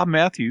course, Bob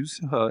Matthews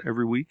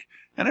every week.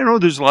 And I know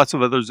there's lots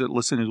of others that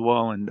listen as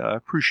well, and I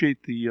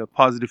appreciate the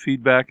positive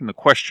feedback and the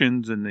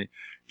questions and the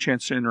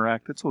chance to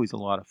interact. That's always a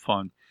lot of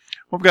fun.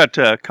 We've got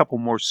a couple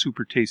more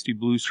super tasty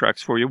blues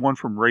tracks for you, one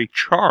from Ray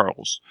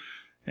Charles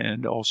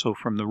and also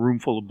from the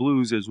Roomful of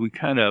Blues as we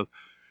kind of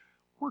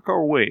work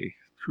our way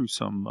through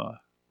some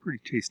pretty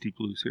tasty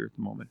blues here at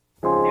the moment.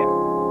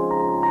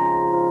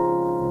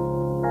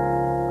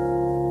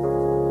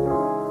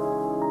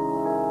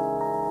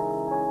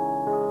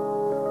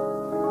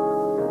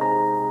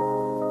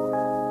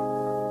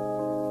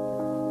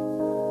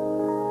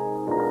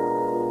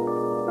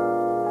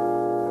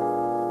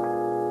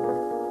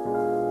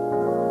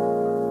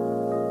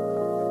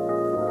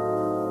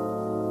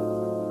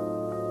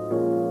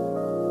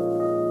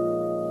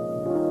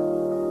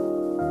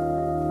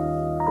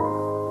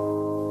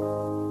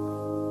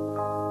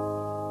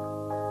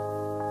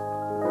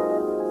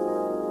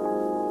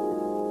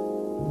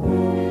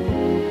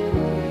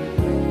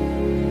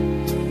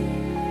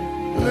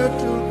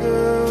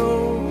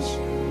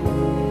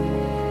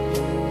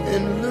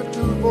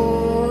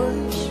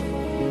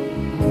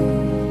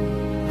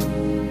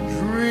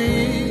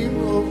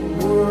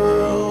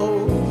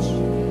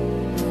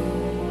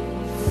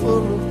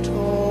 full of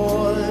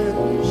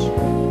toys.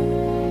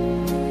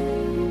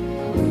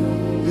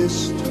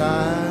 This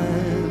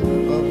time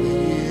of the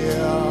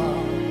year,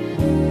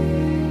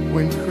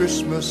 when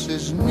Christmas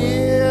is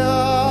near,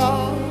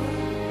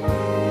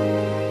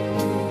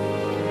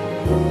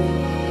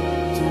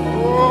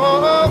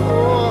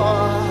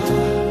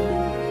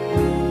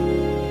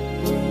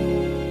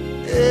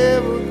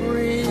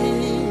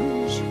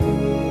 evergreens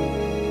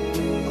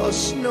are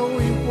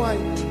snowy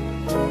white,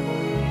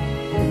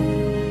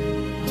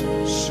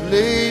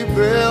 sleigh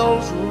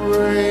bells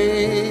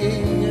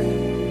ring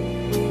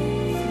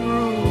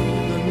through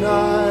the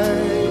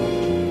night.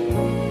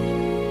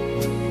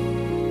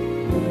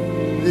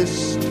 This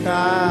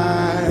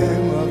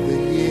time of the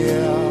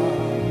year,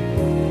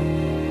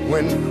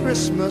 when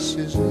Christmas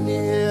is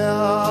near,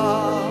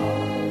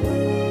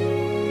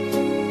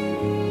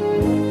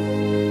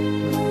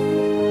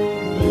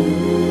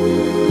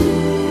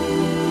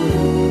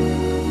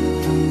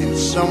 in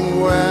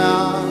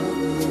somewhere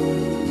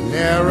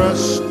near a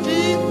steeple,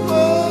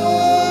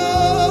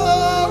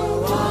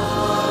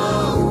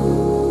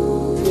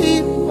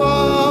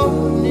 people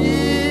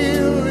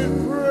kneel and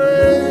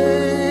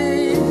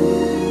pray,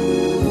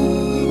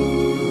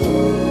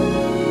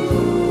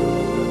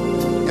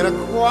 and a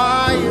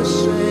choir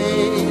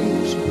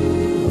sings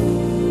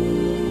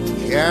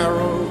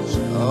carols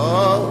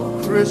of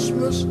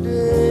Christmas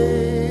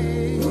Day.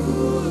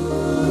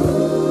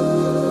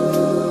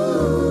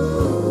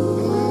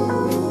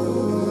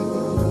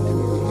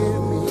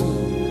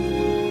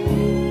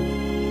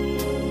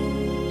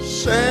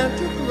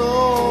 Santa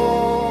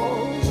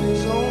Claus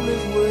is on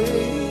his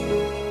way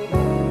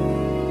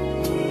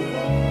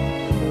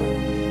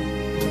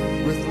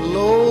with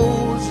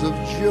loads of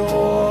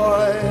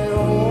joy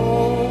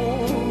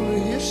on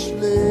his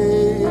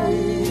sleigh.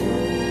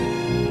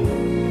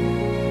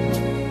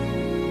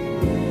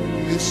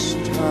 This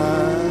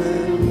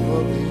time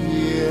of the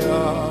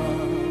year,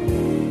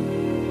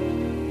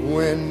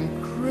 when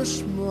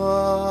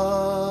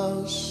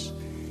Christmas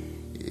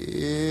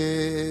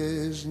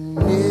is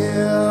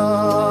near.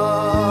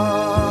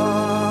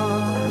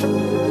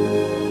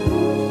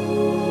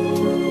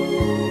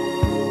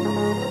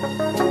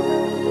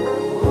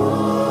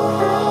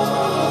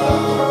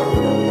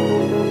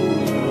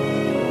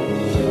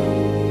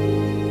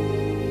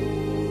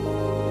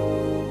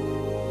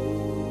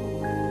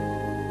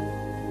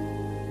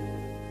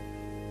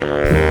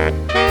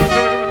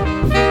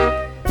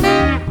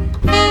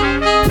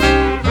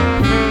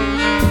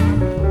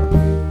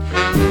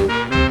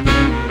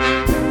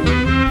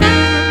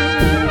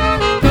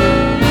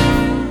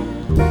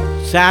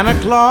 Santa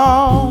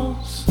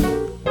Claus,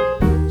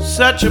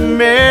 such a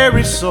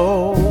merry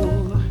soul.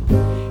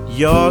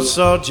 You're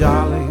so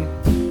jolly,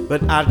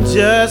 but I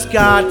just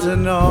got to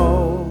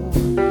know.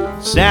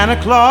 Santa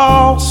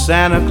Claus,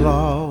 Santa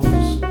Claus,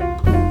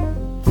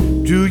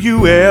 do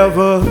you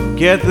ever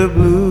get the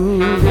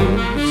blues?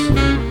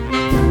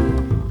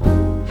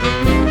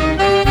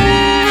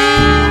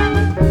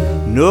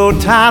 No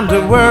time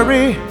to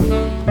worry,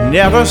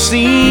 never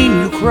seen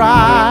you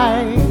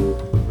cry.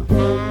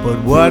 But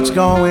what's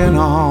going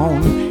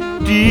on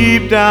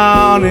deep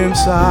down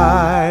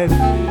inside?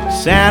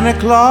 Santa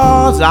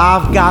Claus,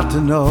 I've got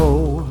to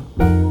know,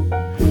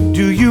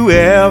 do you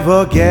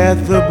ever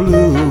get the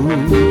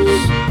blues?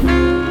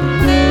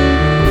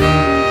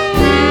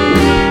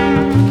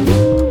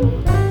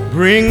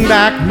 Bring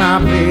back my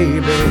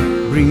baby,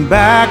 bring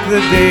back the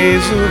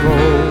days of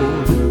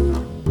old.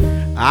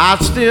 I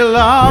still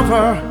love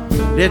her,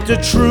 let the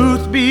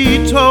truth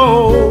be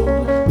told.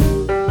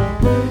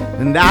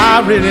 And I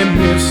really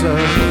miss her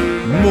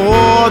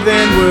more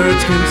than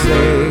words can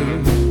say.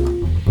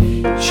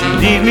 She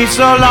leaves me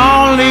so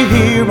lonely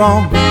here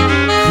on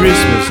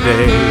Christmas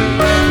Day.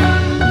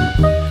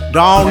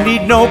 Don't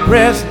need no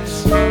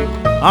presents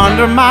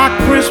under my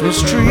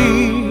Christmas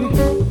tree,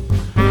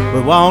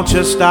 but won't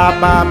you stop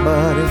by,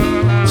 buddy,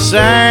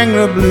 sing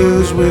the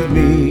blues with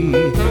me?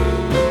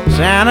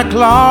 Santa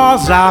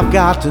Claus, I've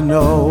got to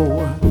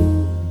know,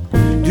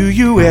 do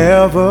you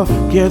ever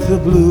get the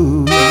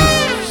blues?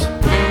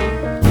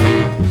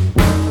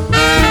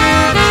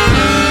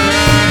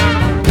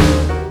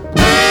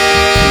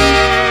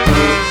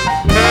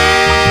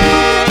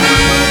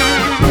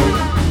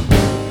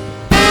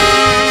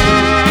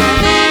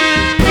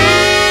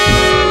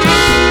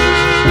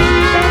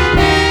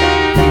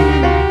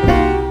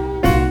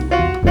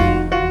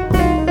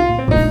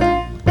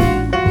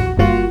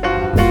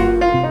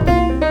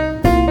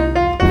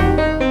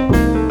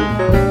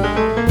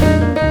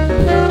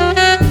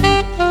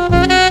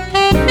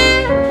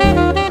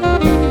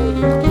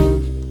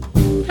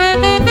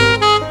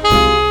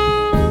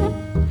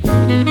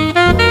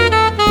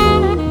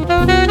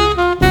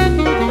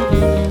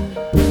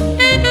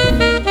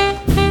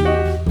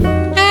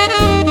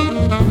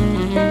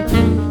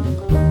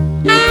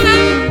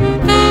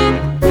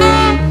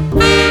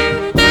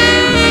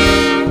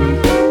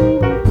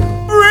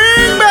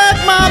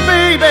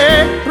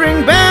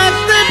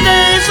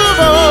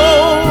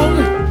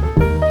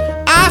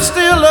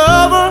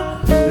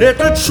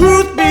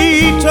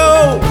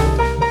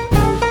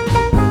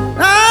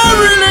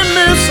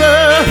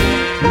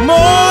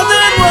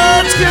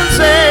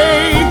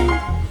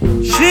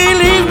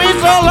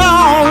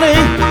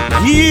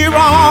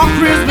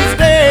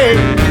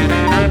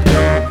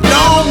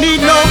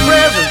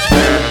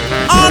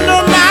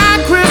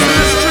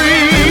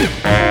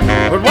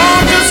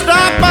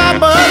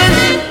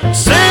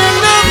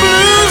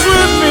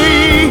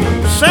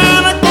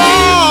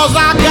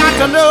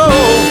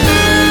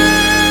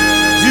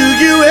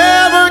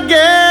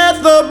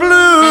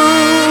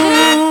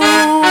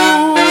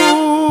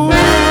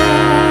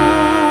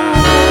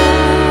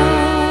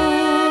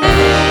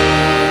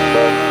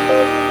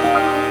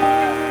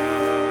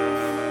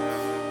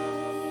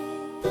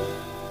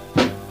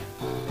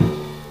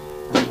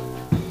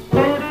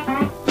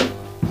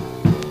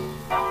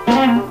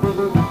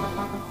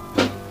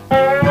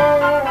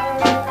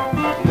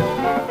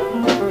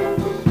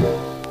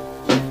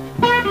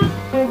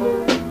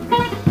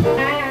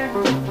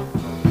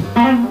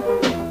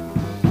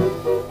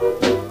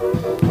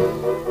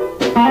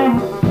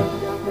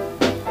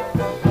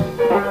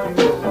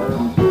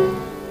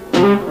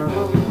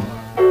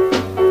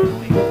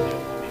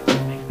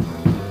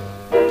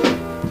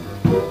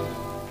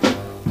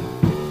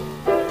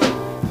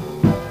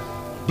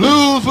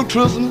 Blues for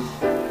Christmas.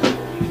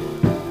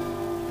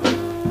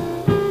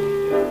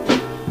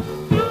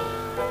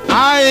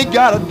 I ain't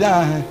got a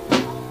dime.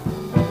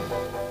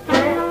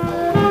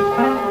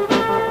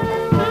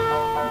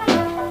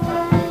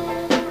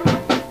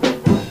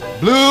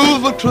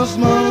 Blues for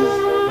Christmas.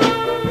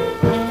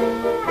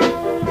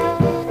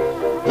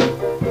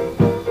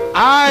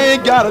 I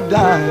ain't got a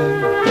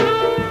dime.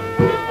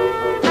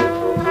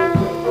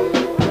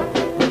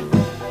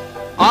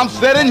 I'm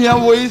sitting here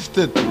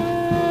wasted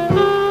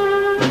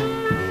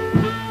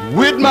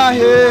with my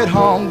head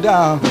hung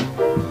down.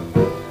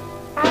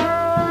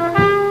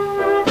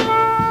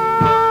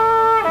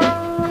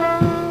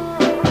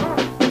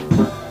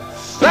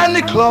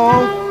 Santa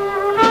Claus,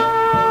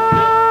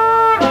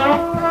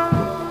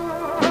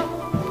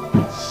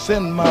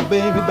 send my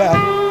baby back.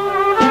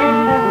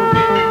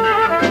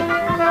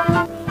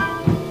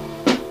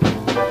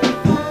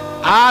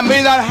 I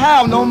may not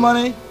have no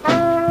money,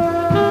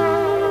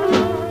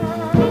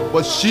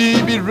 but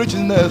she be rich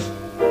enough.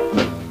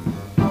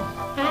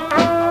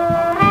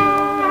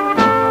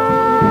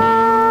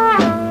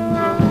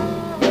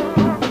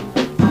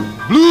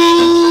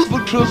 Blues for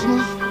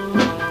Christmas,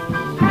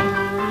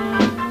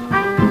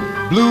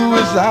 blue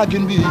as I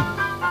can be.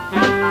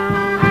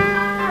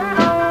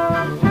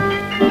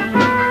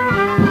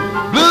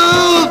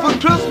 Blues for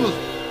Christmas,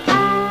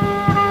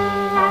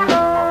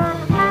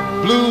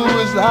 blue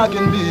as I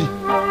can be.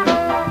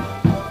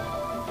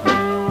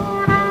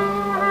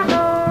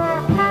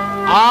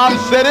 I'm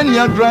sitting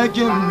here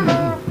drinking,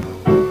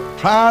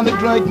 trying to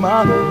drink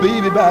my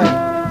baby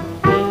back.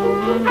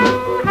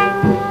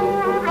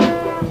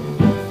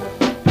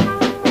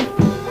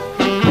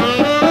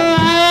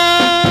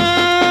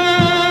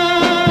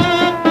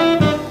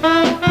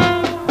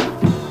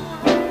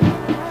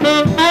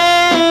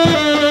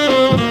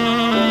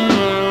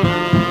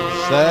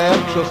 Sad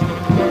Christmas.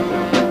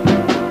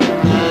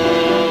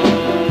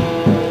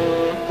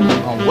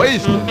 I'm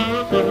wasted.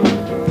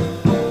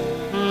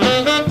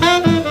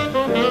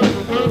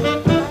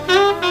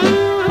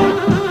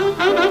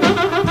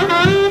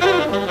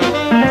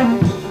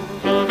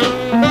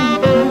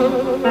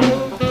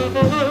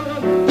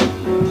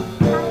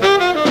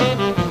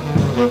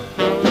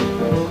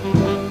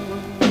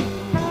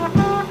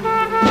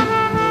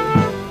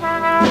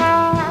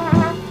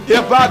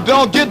 If I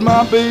don't get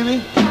my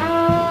baby,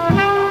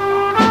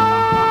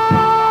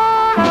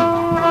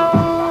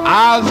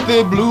 I'll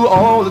stay blue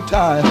all the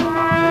time.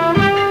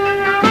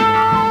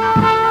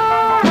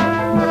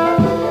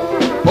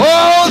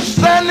 Oh,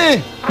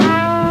 Sandy,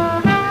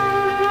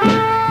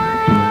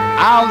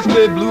 I'll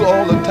stay blue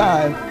all the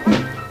time.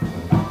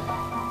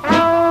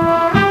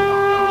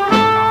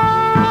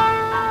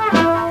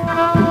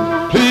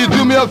 Please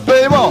do me a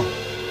favor,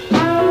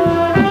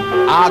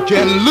 I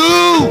can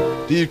lose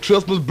the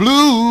Christmas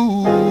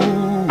blues.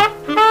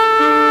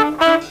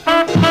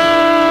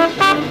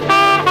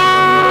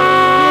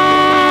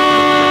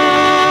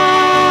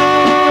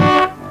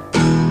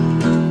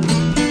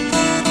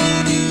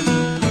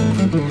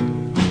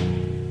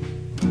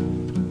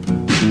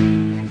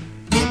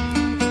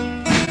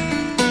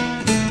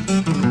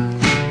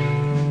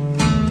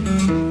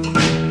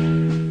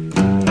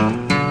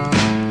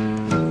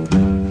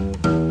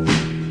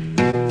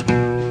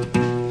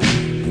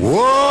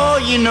 Whoa,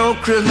 you know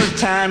Christmas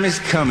time is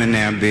coming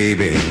now,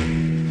 baby.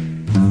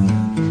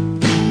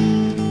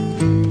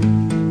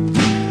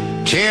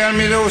 Tell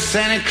me those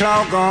Santa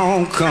Claus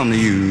gon' come to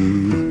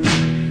you.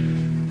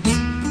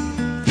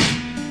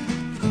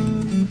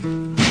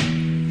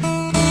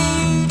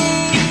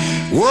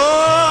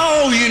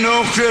 Whoa, you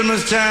know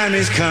Christmas time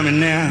is coming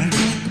now.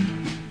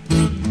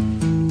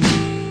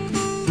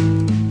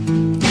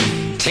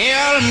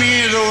 Tell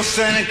me those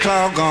Santa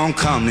Claus gon'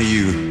 come to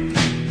you.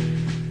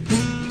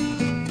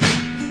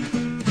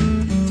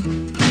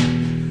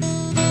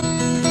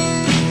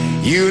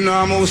 You know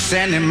I'm gonna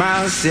send it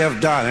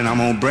myself, darling. I'm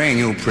gonna bring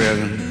you a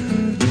present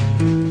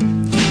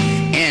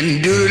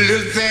and do the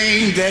little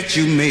things that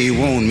you may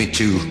want me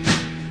to.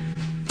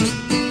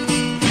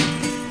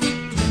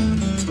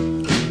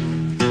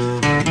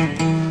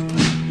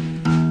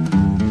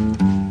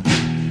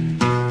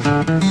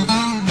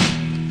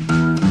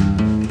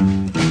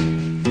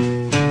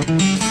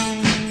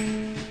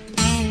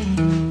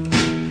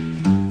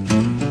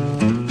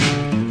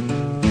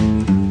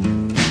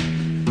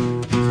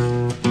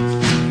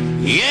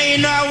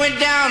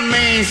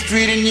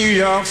 Street in New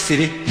York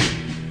City.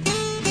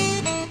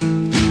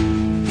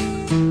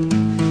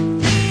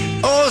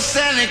 Oh,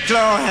 Santa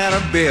Claus had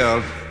a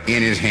bell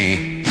in his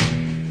hand.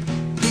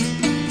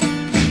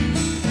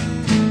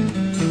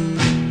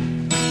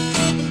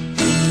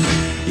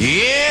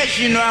 Yeah, Yes,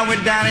 you know, I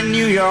went down in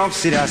New York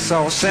City. I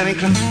saw Santa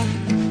Claus.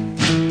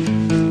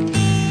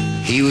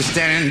 He was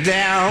standing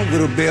down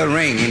with a bell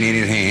ringing in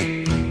his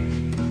hand.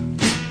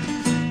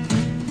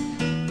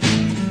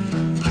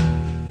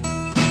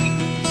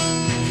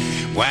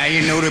 Why,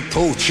 you know, the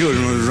poor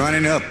children was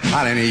running up,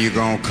 hollering, you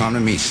gonna come to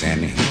me,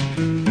 Sandy.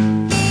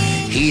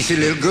 He said,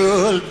 little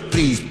girl,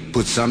 please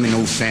put something in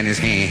old Sandy's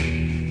hand.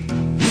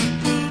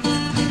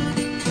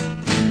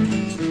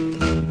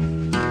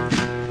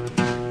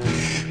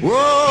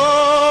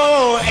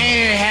 Whoa,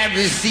 ain't it happy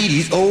to see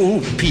these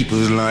old people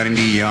learning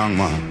the young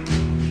one?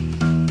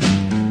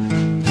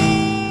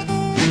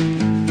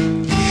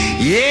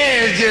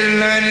 Yeah, it's just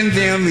learning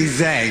them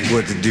exactly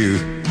what to do.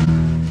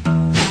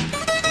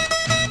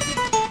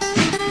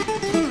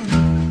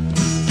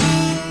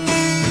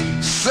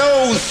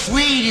 So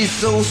sweet, it's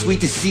so sweet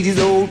to see these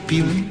old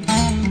people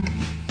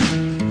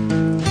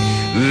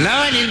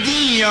learning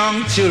the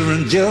young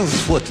children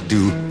just what to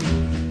do.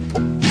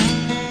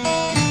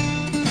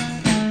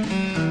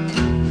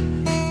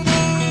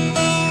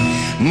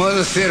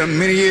 Mother said a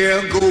many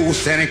years ago,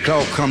 Santa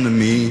Claus come to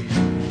me.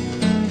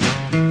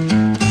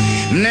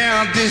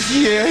 Now this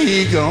year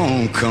he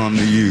gon' come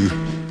to you.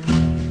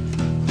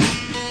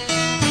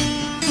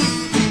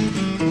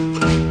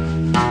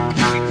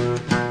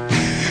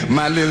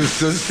 My little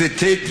sister said,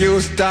 take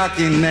your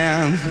stocking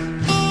down,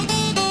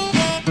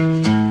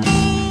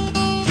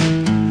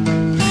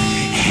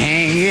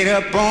 hang it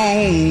up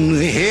on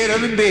the head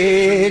of the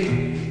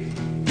bed.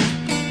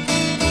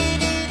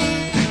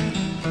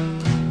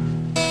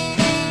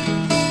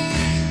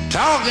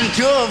 Talking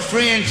to a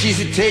friend, she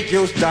said, take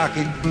your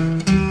stocking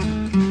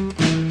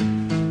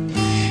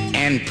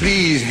and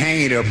please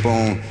hang it up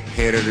on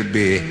head of the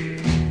bed.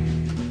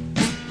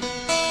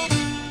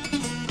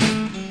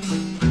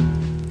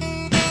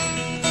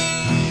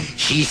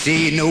 She said,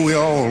 you know, we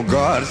all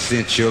God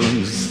sent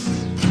children.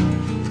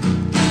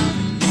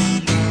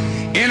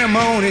 In the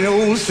morning,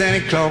 old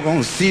Santa Claus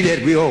gonna see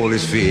that we all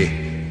is fed.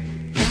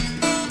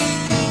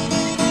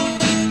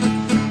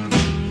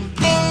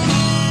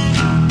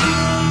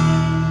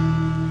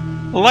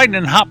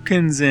 Lightnin'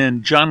 Hopkins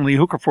and John Lee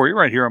Hooker for you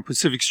right here on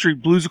Pacific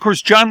Street Blues. Of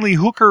course, John Lee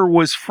Hooker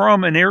was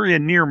from an area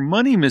near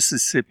Money,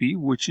 Mississippi,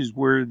 which is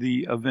where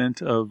the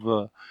event of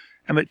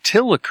Emmett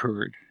Till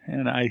occurred.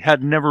 And I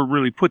had never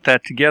really put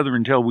that together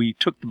until we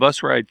took the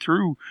bus ride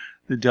through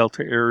the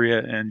Delta area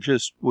and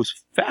just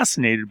was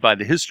fascinated by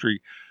the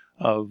history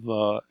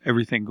of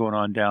everything going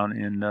on down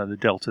in the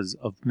deltas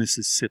of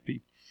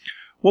Mississippi.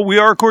 Well, we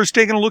are, of course,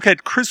 taking a look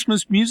at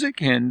Christmas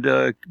music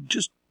and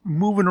just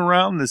moving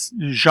around this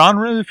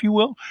genre, if you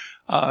will.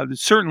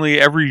 Certainly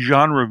every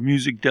genre of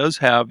music does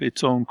have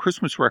its own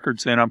Christmas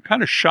records, and I'm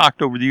kind of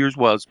shocked over the years,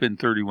 well, it's been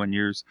 31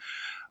 years,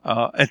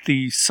 at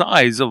the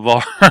size of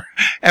our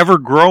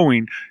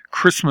ever-growing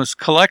Christmas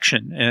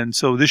collection. And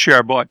so this year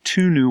I bought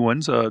two new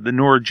ones, the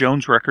Norah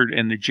Jones record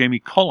and the Jamie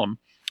Cullum.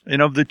 And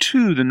of the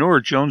two, the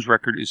Norah Jones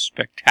record is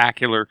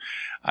spectacular.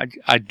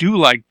 I do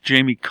like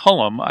Jamie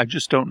Cullum. I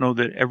just don't know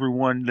that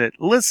everyone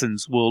that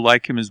listens will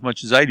like him as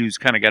much as I do. He's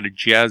kind of got a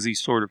jazzy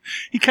sort of...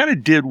 He kind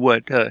of did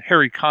what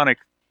Harry Connick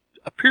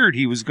appeared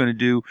he was going to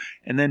do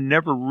and then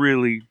never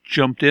really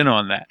jumped in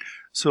on that.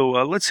 So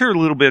let's hear a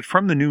little bit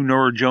from the new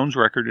Norah Jones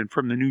record and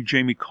from the new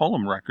Jamie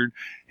Cullum record.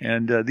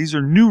 And these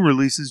are new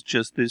releases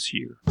just this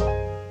year.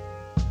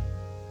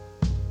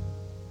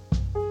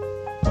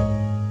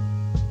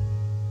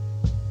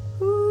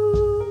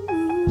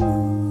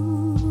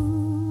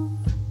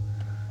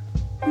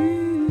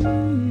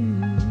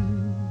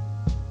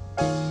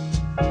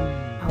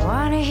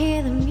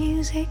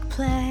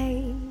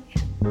 Play.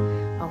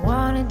 I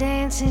wanna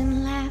dance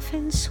and laugh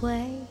and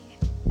sway.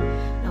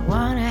 I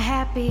want a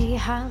happy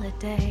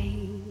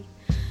holiday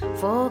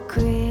for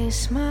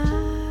Christmas.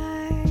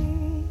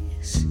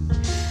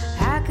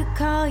 I could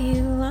call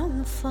you on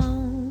the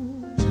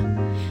phone,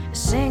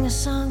 sing a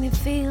song that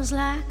feels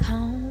like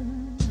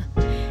home,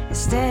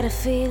 instead of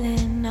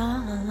feeling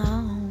all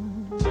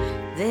alone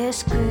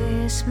this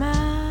Christmas.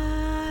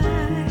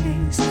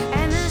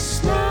 And the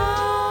snow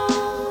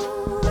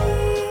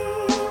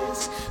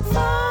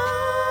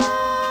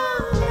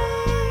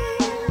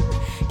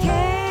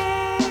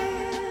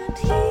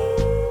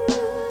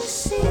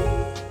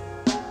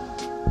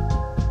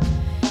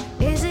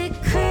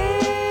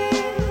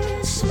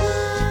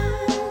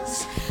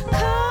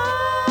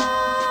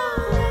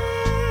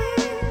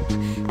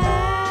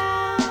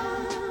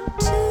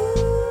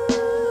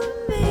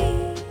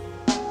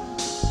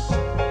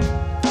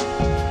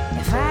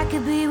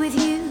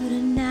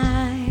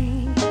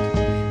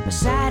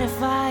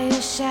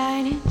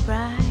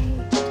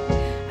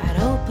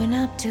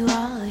to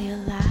all your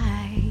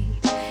light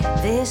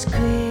this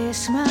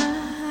Christmas.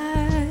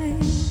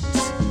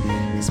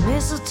 As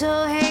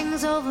mistletoe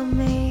hangs over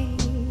me,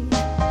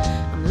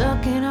 I'm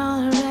looking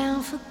all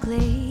around for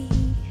glee.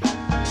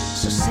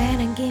 So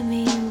Santa, give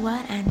me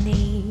what I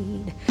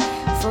need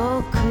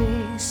for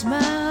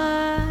Christmas.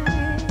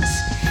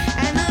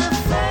 And the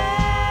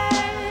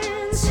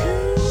friends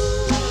who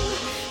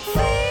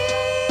feel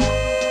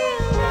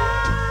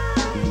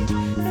like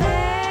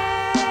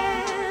they're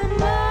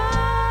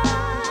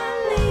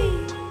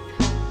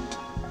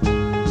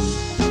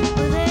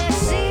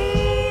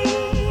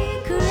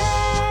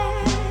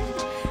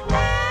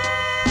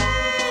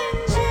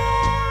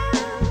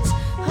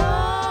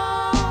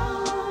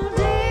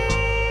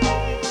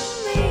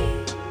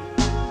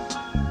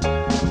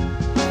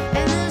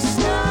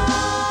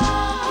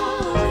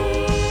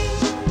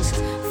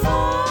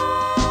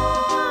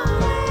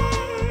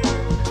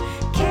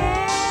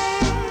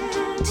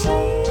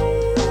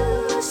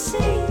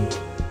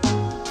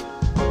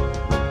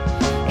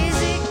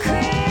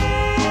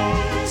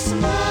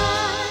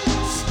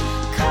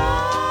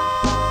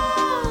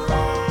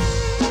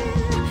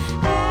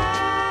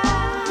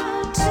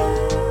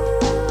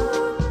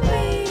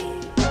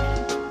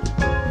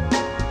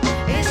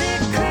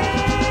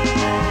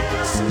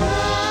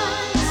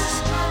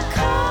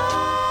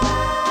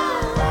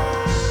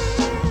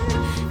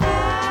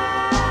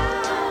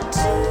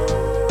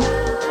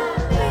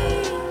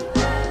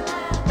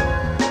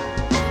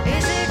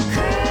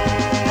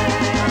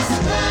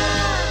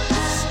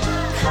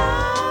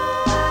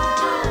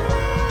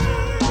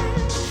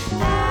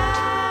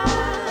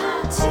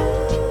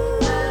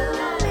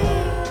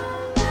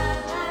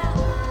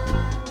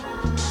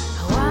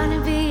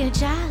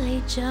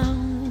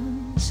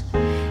Jones.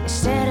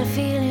 Instead of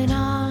feeling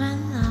all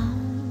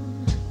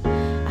alone,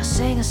 I'll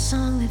sing a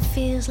song that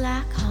feels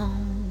like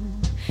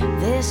home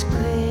this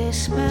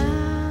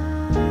Christmas.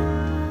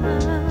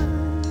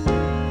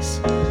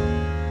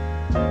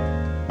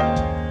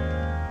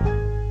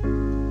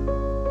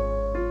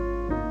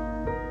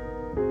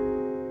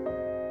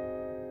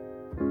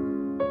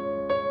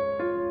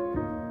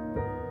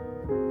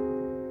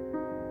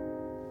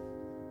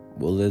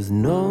 Well, there's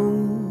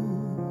no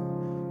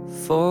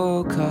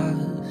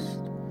forecast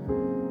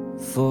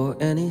for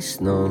any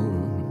snow,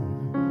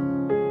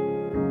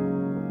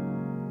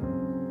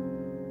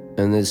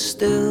 and there's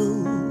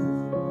still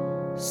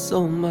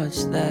so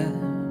much that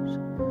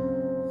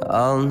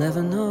I'll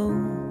never know.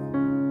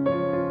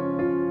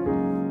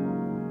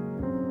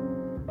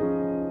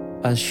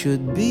 I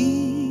should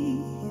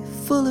be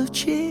full of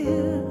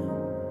cheer,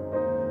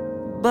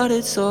 but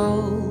it's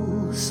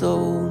all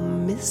so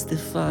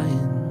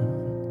mystifying.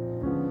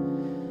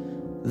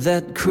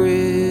 That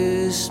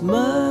Christmas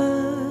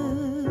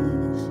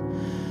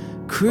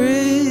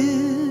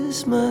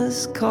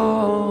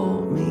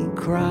caught me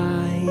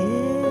crying.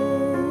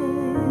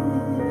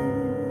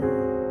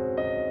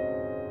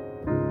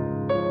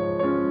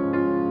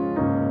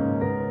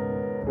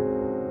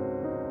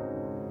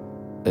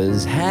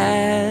 As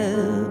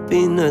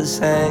happiness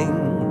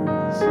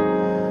hangs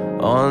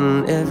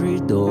on every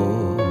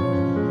door,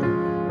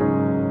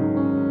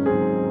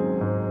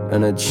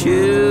 and a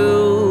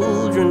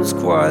children's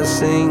choir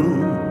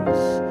sings,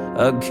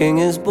 a king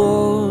is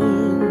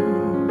born.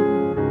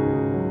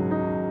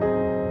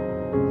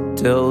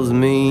 Tells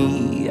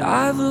me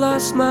I've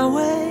lost my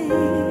way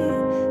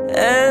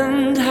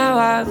and how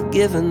I've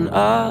given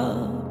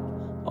up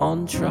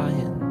on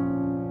trying.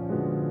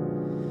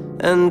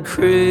 And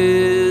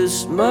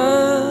Christmas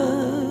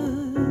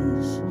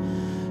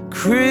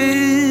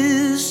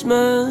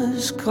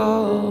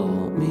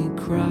caught me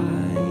crying.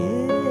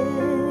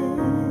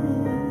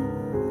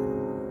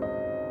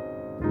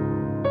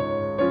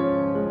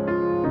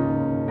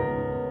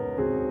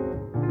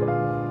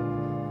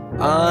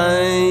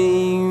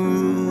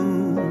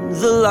 I'm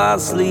the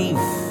last leaf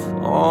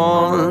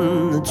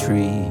on the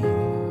tree,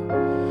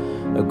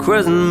 a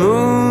crescent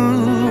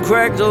moon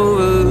cracked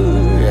over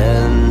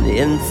an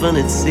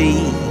infinite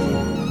sea.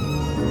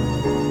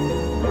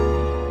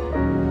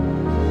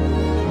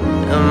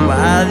 Am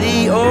I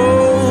the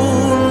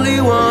only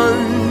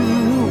one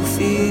who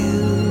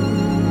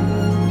feels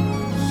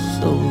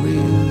so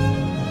real?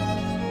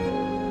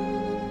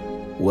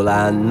 Well,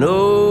 I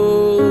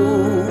know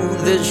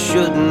this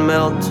shouldn't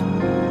melt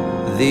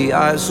the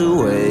ice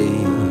away.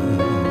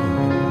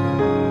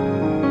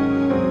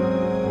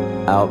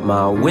 Out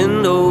my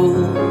window,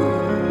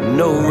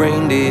 no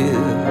reindeer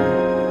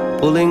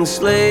pulling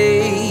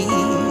sleighs,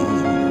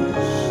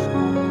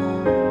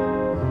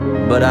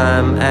 but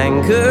I'm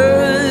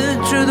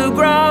anchored to the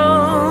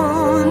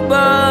ground.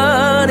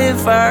 But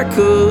if I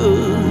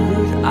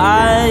Could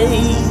I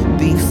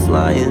be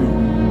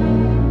flying?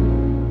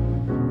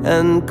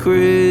 And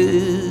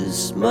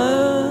Christmas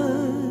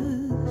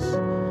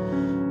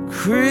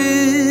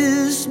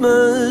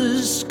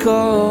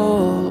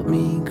caught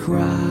me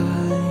crying.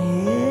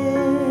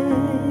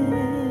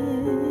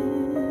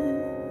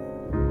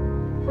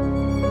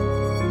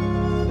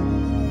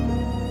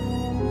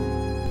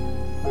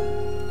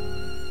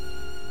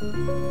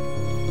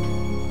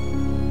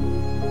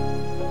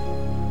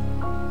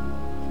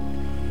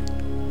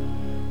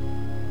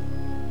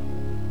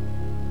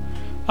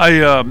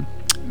 I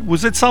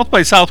was at South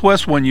by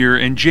Southwest one year,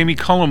 and Jamie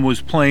Cullum was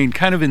playing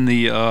kind of in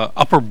the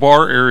upper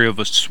bar area of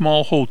a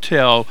small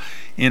hotel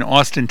in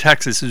Austin,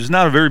 Texas. It was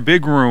not a very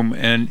big room,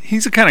 and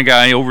he's the kind of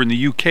guy over in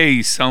the UK,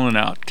 he's selling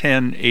out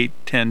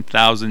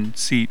 10,000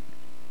 seat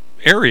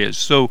areas.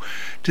 So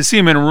to see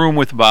him in a room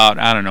with about,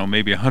 I don't know,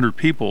 maybe 100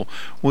 people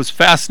was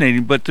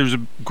fascinating. But there's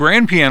a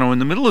grand piano in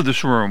the middle of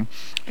this room,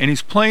 and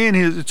he's playing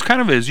his, it's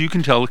kind of, as you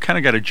can tell, it kind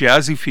of got a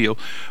jazzy feel.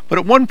 But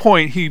at one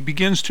point he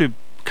begins to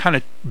kind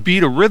of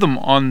beat a rhythm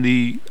on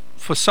the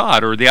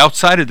facade or the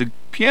outside of the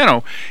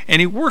piano, and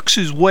he works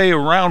his way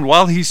around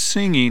while he's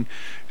singing,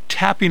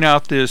 tapping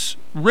out this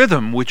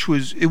rhythm, which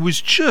was, it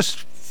was just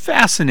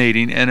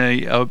fascinating and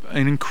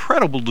an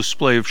incredible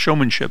display of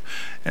showmanship.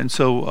 And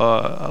so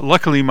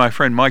luckily my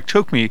friend Mike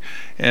took me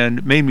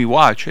and made me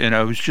watch, and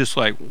I was just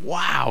like,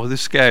 wow,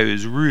 this guy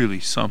is really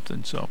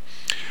something. So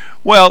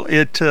well,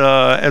 it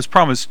as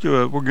promised,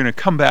 we're going to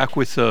come back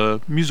with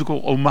a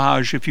musical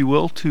homage, if you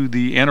will, to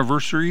the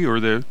anniversary or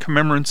the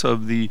commemorance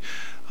of the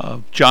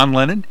John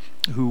Lennon,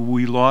 who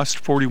we lost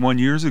 41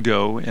 years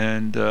ago.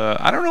 And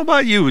I don't know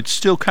about you, it's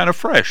still kind of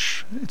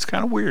fresh. It's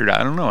kind of weird.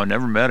 I don't know. I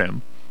never met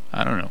him.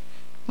 I don't know.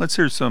 Let's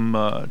hear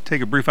some,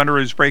 take a brief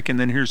underrated break, and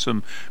then hear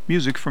some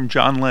music from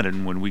John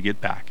Lennon when we get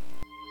back.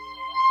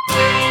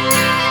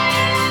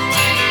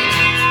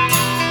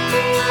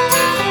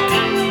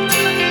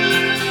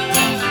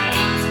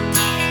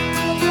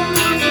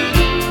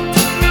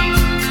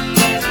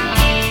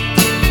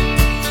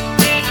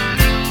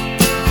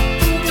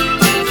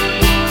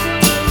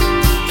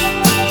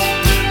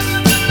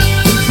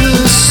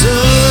 The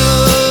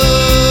sun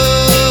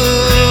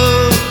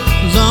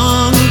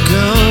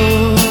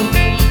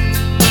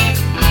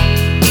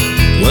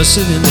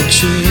dancing in the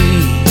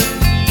tree.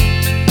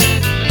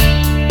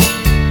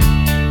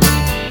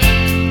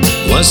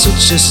 Was it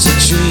just a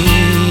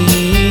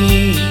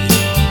dream?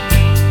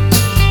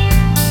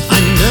 I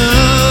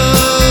know,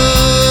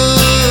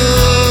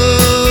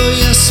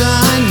 yes I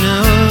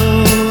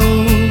know.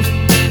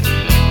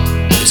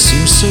 It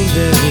seems so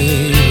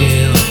very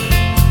real.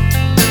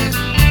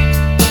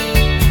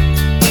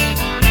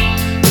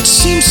 It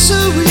seems so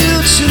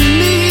real to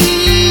me.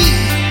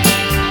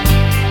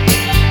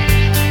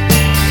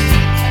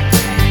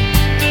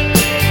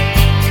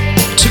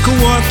 Took a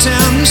walk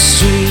down the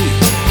street,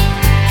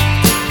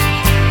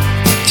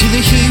 through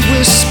the heat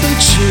whispered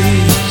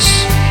trees.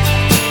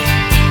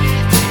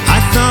 I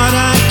thought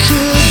I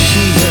could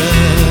hear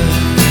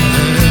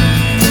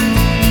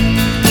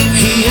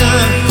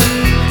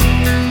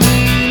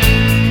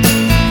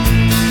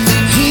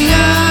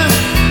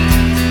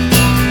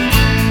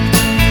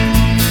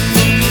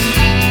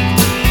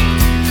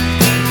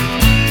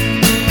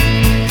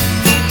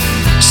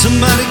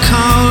somebody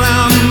call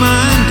out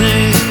my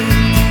name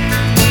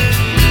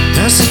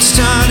as it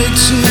started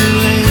to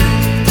rain.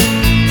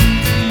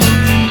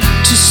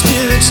 Two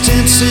spirits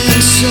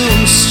dancing so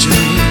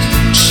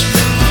strange.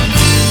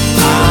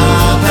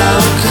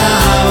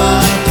 Abawakawa,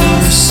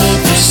 pusa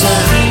pusa.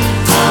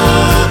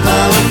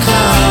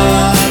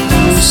 Abawakawa,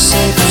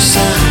 pusa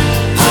pusa.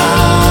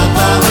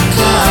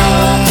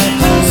 Abawakawa,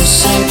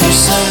 pusa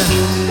pusa.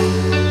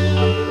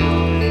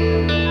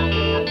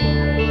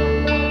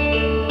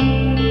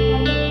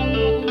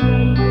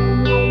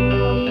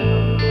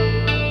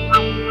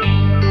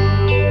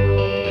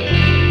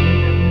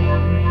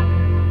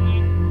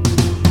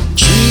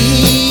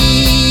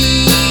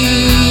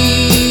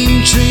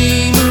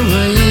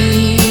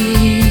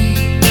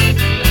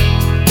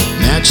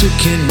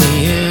 Magic in the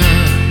air.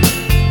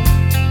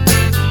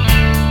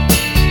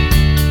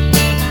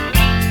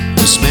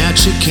 There's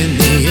magic in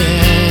the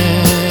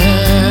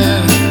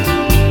air.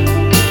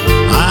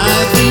 I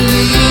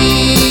believe,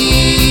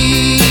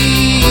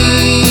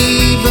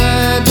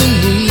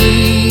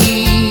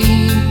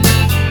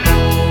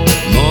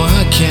 more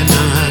I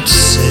cannot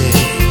say.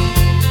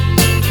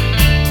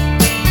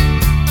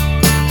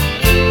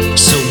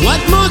 So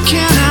what more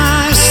can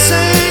I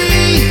say?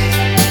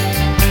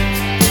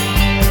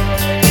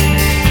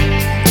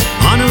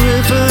 On a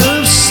river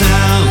of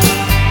sound,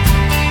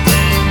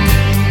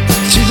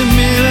 through the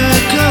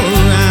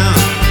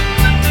merry-go-round,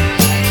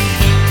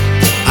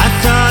 I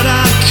thought I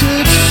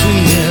could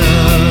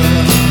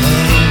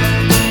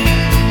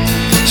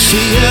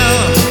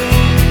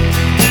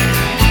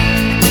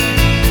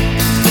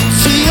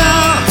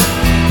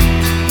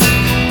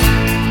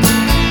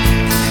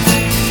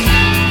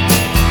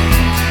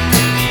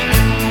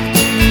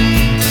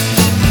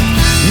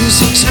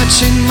music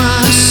touching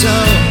my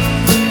soul.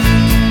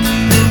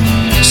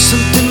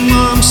 Something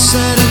warm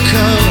set a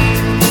code.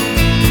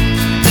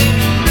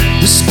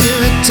 The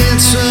spirit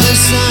dance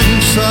was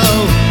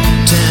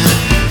unfolding.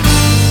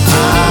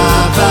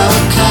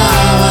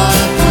 Abawakawa,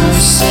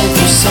 pusa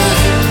pusa.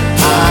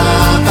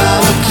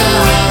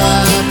 Abawakawa,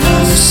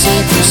 pusa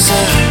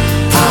pusa.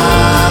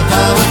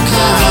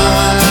 Abawakawa,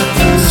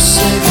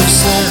 pusa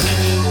pusa.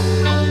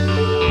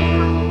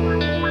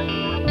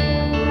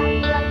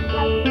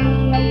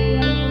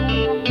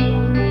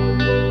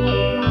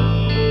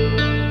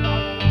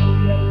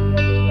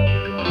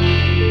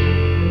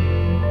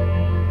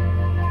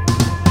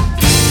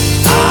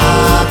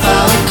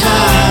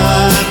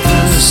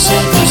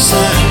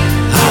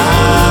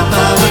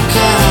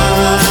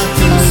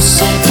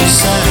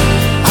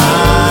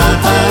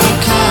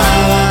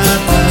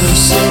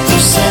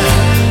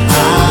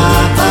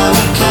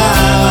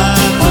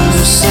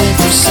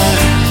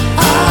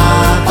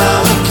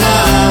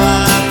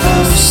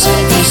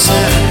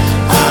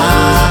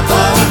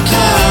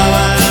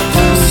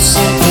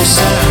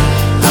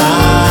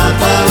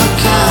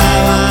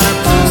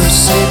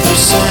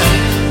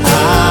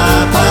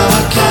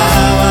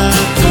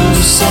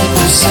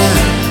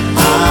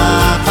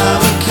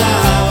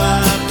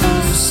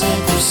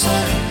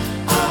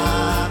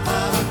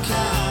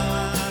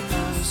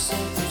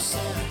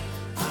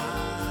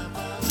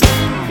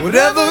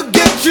 Whatever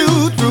gets you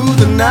through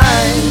the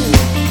night,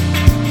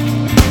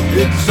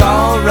 it's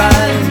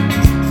alright,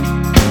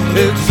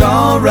 it's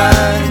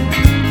alright.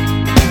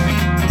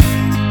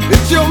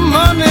 It's your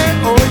money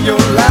or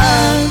your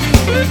life.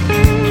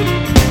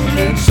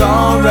 It's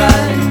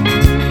alright,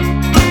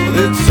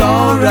 it's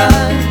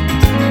alright.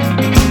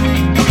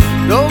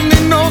 Don't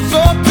need no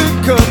sword to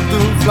cut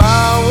through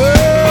flowers.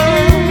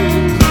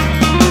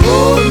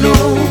 Oh no,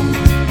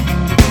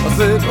 I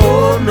said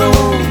oh no.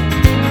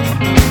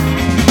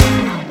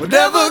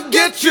 Whatever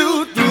gets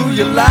you through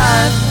your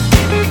life,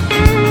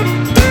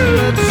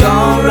 it's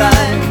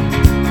alright,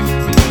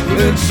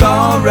 it's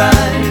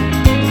alright.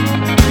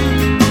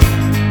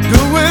 Do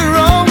it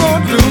wrong or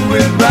do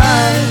it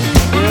right,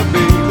 yeah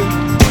baby,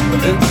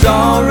 it's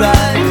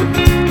alright,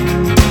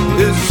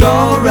 it's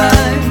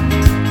alright.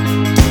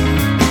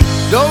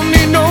 Don't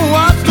need no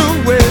watch to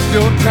waste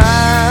your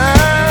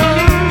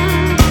time.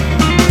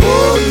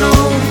 Oh no,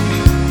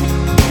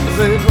 I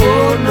said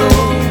oh no.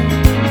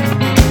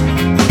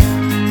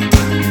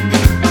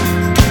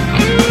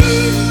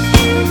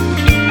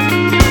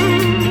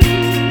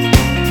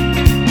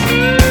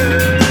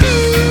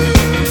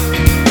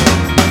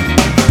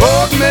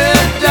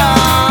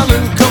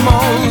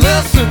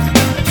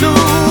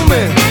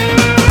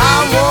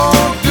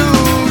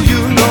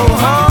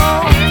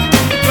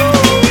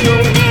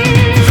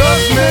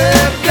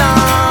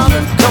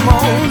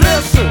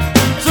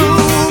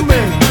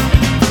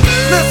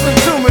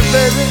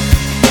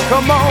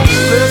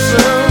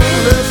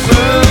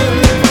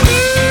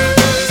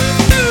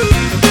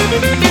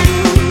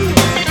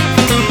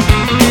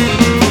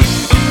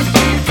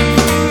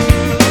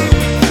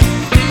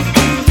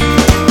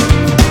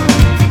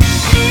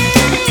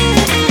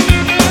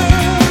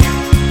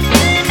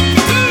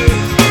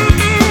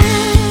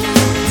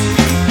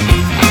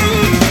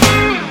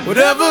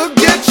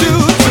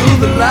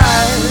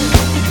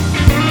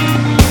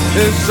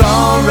 It's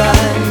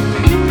alright,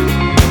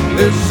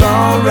 it's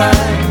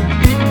alright.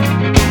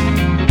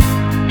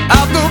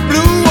 Out the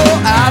blue or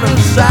out of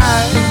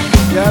sight,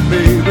 yeah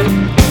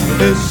baby.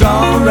 It's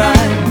alright,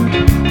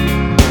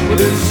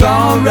 it's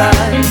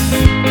alright.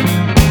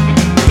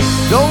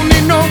 Don't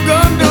need no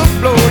gun to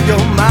blow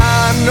your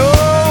mind, no.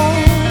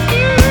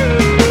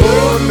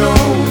 Oh no,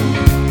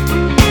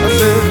 I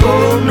said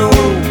oh no.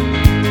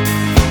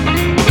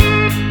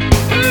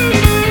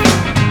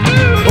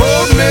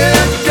 Oh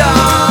man,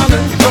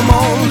 darling, come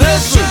on,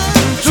 listen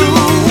to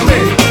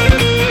me.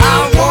 I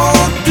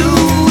won't do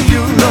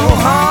you no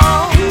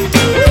harm.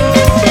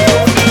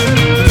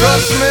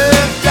 Trust me,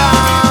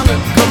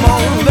 darling, come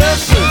on,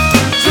 listen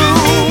to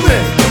me.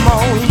 Come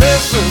on,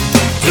 listen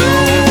to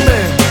me.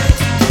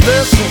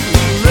 Listen,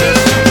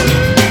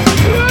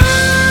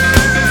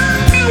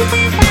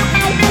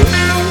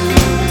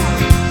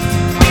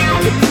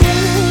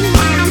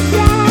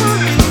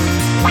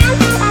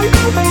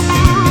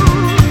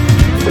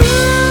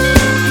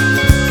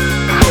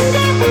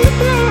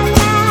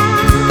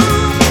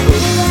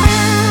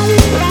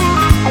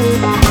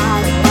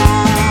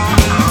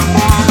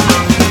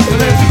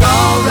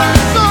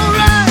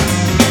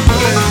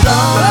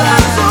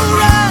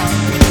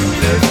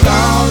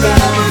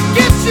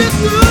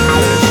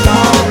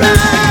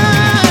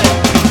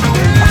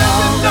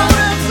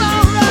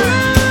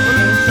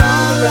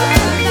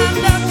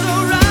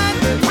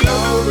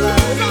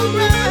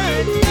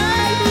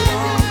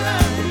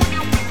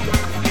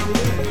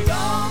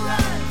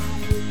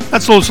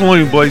 That's Los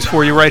Lonely Boys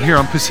for you right here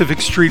on Pacific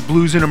Street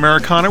Blues in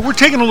Americana. We're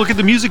taking a look at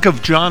the music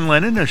of John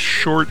Lennon, a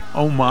short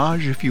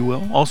homage, if you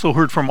will. Also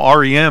heard from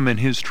R.E.M. and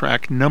his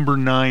track Number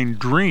 9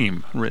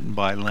 Dream, written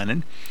by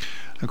Lennon.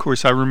 Of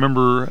course, I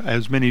remember,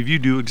 as many of you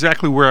do,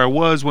 exactly where I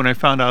was when I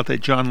found out that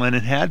John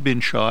Lennon had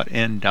been shot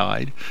and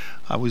died.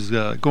 I was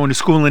going to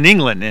school in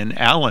England, and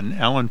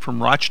Alan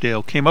from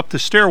Rochdale, came up the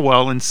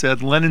stairwell and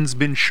said, "Lennon's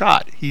been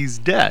shot. He's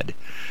dead."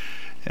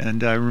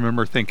 And I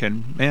remember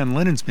thinking, man,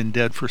 Lennon's been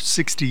dead for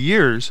 60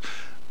 years.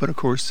 But of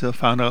course,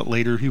 found out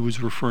later he was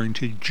referring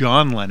to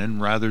John Lennon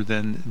rather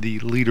than the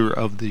leader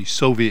of the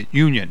Soviet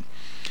Union.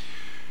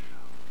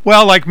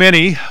 Well, like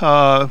many,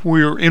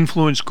 we were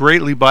influenced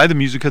greatly by the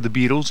music of the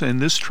Beatles, and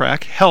this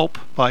track, Help,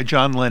 by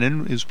John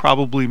Lennon, is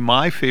probably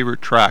my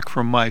favorite track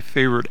from my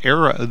favorite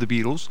era of the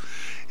Beatles.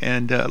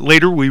 And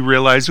later we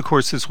realized, of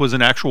course, this was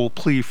an actual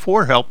plea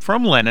for help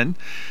from Lennon,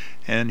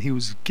 and he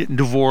was getting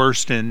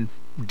divorced and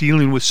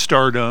dealing with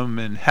stardom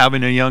and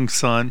having a young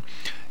son,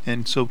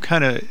 and so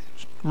kind of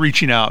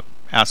reaching out,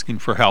 asking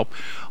for help.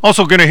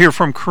 Also going to hear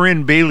from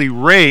Corinne Bailey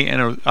Ray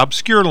and an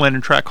obscure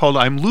Lennon track called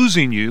I'm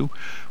Losing You,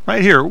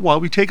 right here while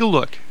we take a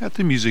look at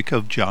the music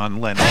of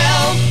John Lennon.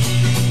 Help!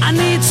 I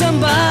need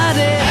somebody.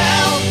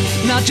 Help!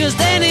 Not just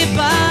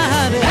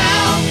anybody.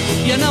 Help!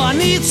 You know I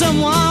need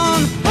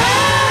someone.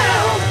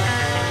 Help!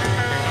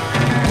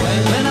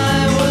 When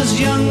I was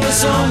younger,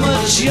 so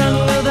much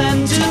younger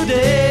than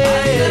today,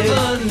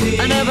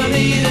 I never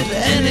needed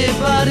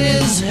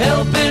anybody's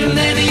help in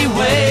any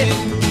way.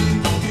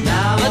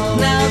 But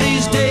now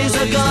these days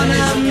are gone,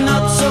 I'm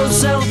not so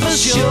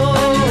self-assured.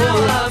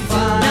 Now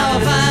I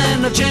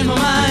find I've changed my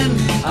mind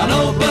and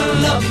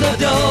open up the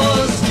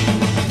doors.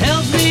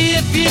 Help me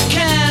if you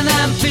can,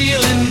 I'm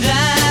feeling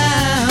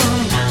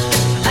down,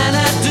 and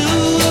I do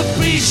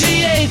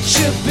appreciate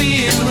you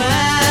being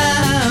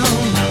around.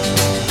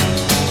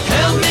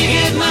 Help me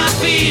get my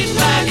feet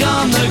back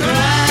on the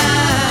ground.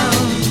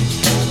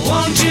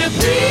 Won't you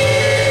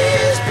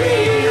please,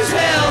 please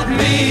help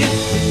me?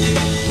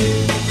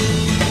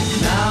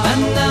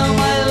 Now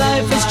my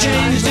life has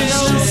changed in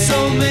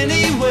so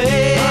many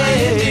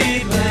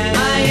ways.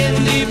 My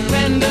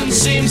independence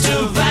seems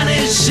to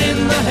vanish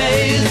in the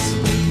haze.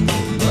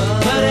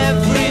 But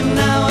every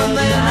now and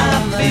then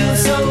I feel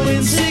so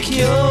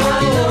insecure.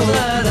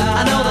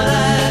 I know that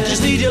I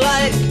just need you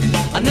like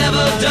I've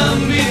never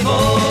done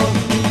before.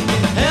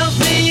 Help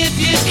me if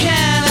you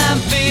can, I'm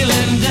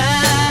feeling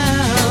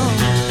down,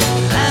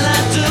 and I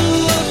do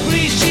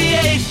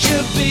appreciate you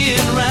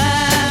being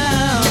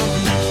around.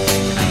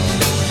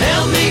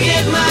 Help me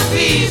get my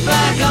feet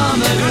back on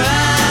the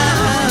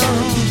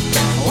ground.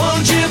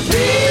 Won't you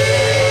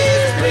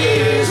please,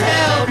 please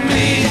help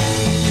me?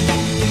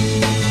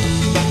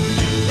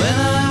 When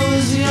I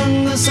was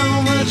younger, so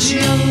much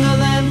younger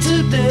than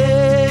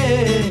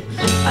today,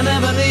 I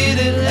never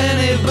needed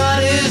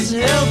anybody's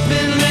help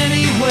in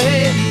any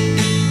way.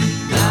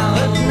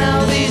 But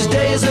now these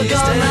days are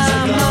gone,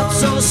 I'm not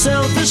so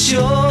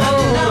self-assured.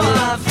 Now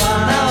I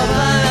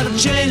find I've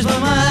changed my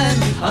mind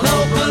and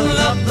open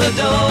up the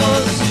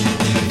doors.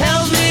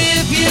 Help me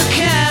if you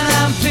can,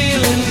 I'm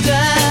feeling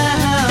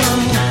down,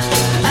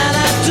 and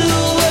I do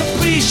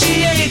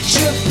appreciate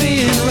you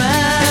being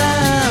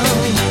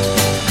around.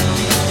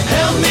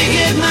 Help me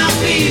get my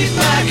feet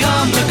back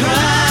on the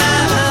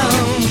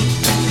ground.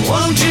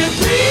 Won't you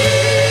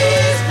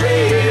please,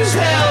 please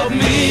help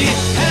me?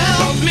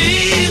 Help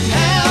me,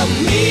 help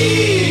me.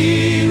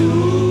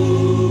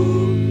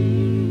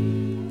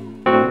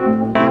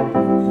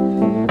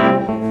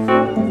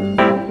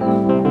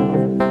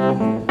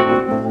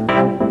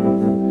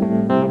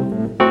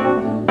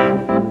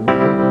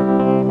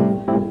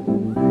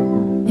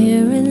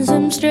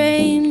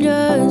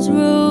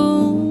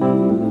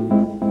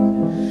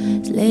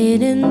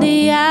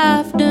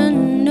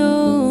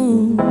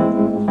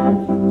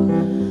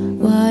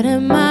 What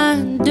am I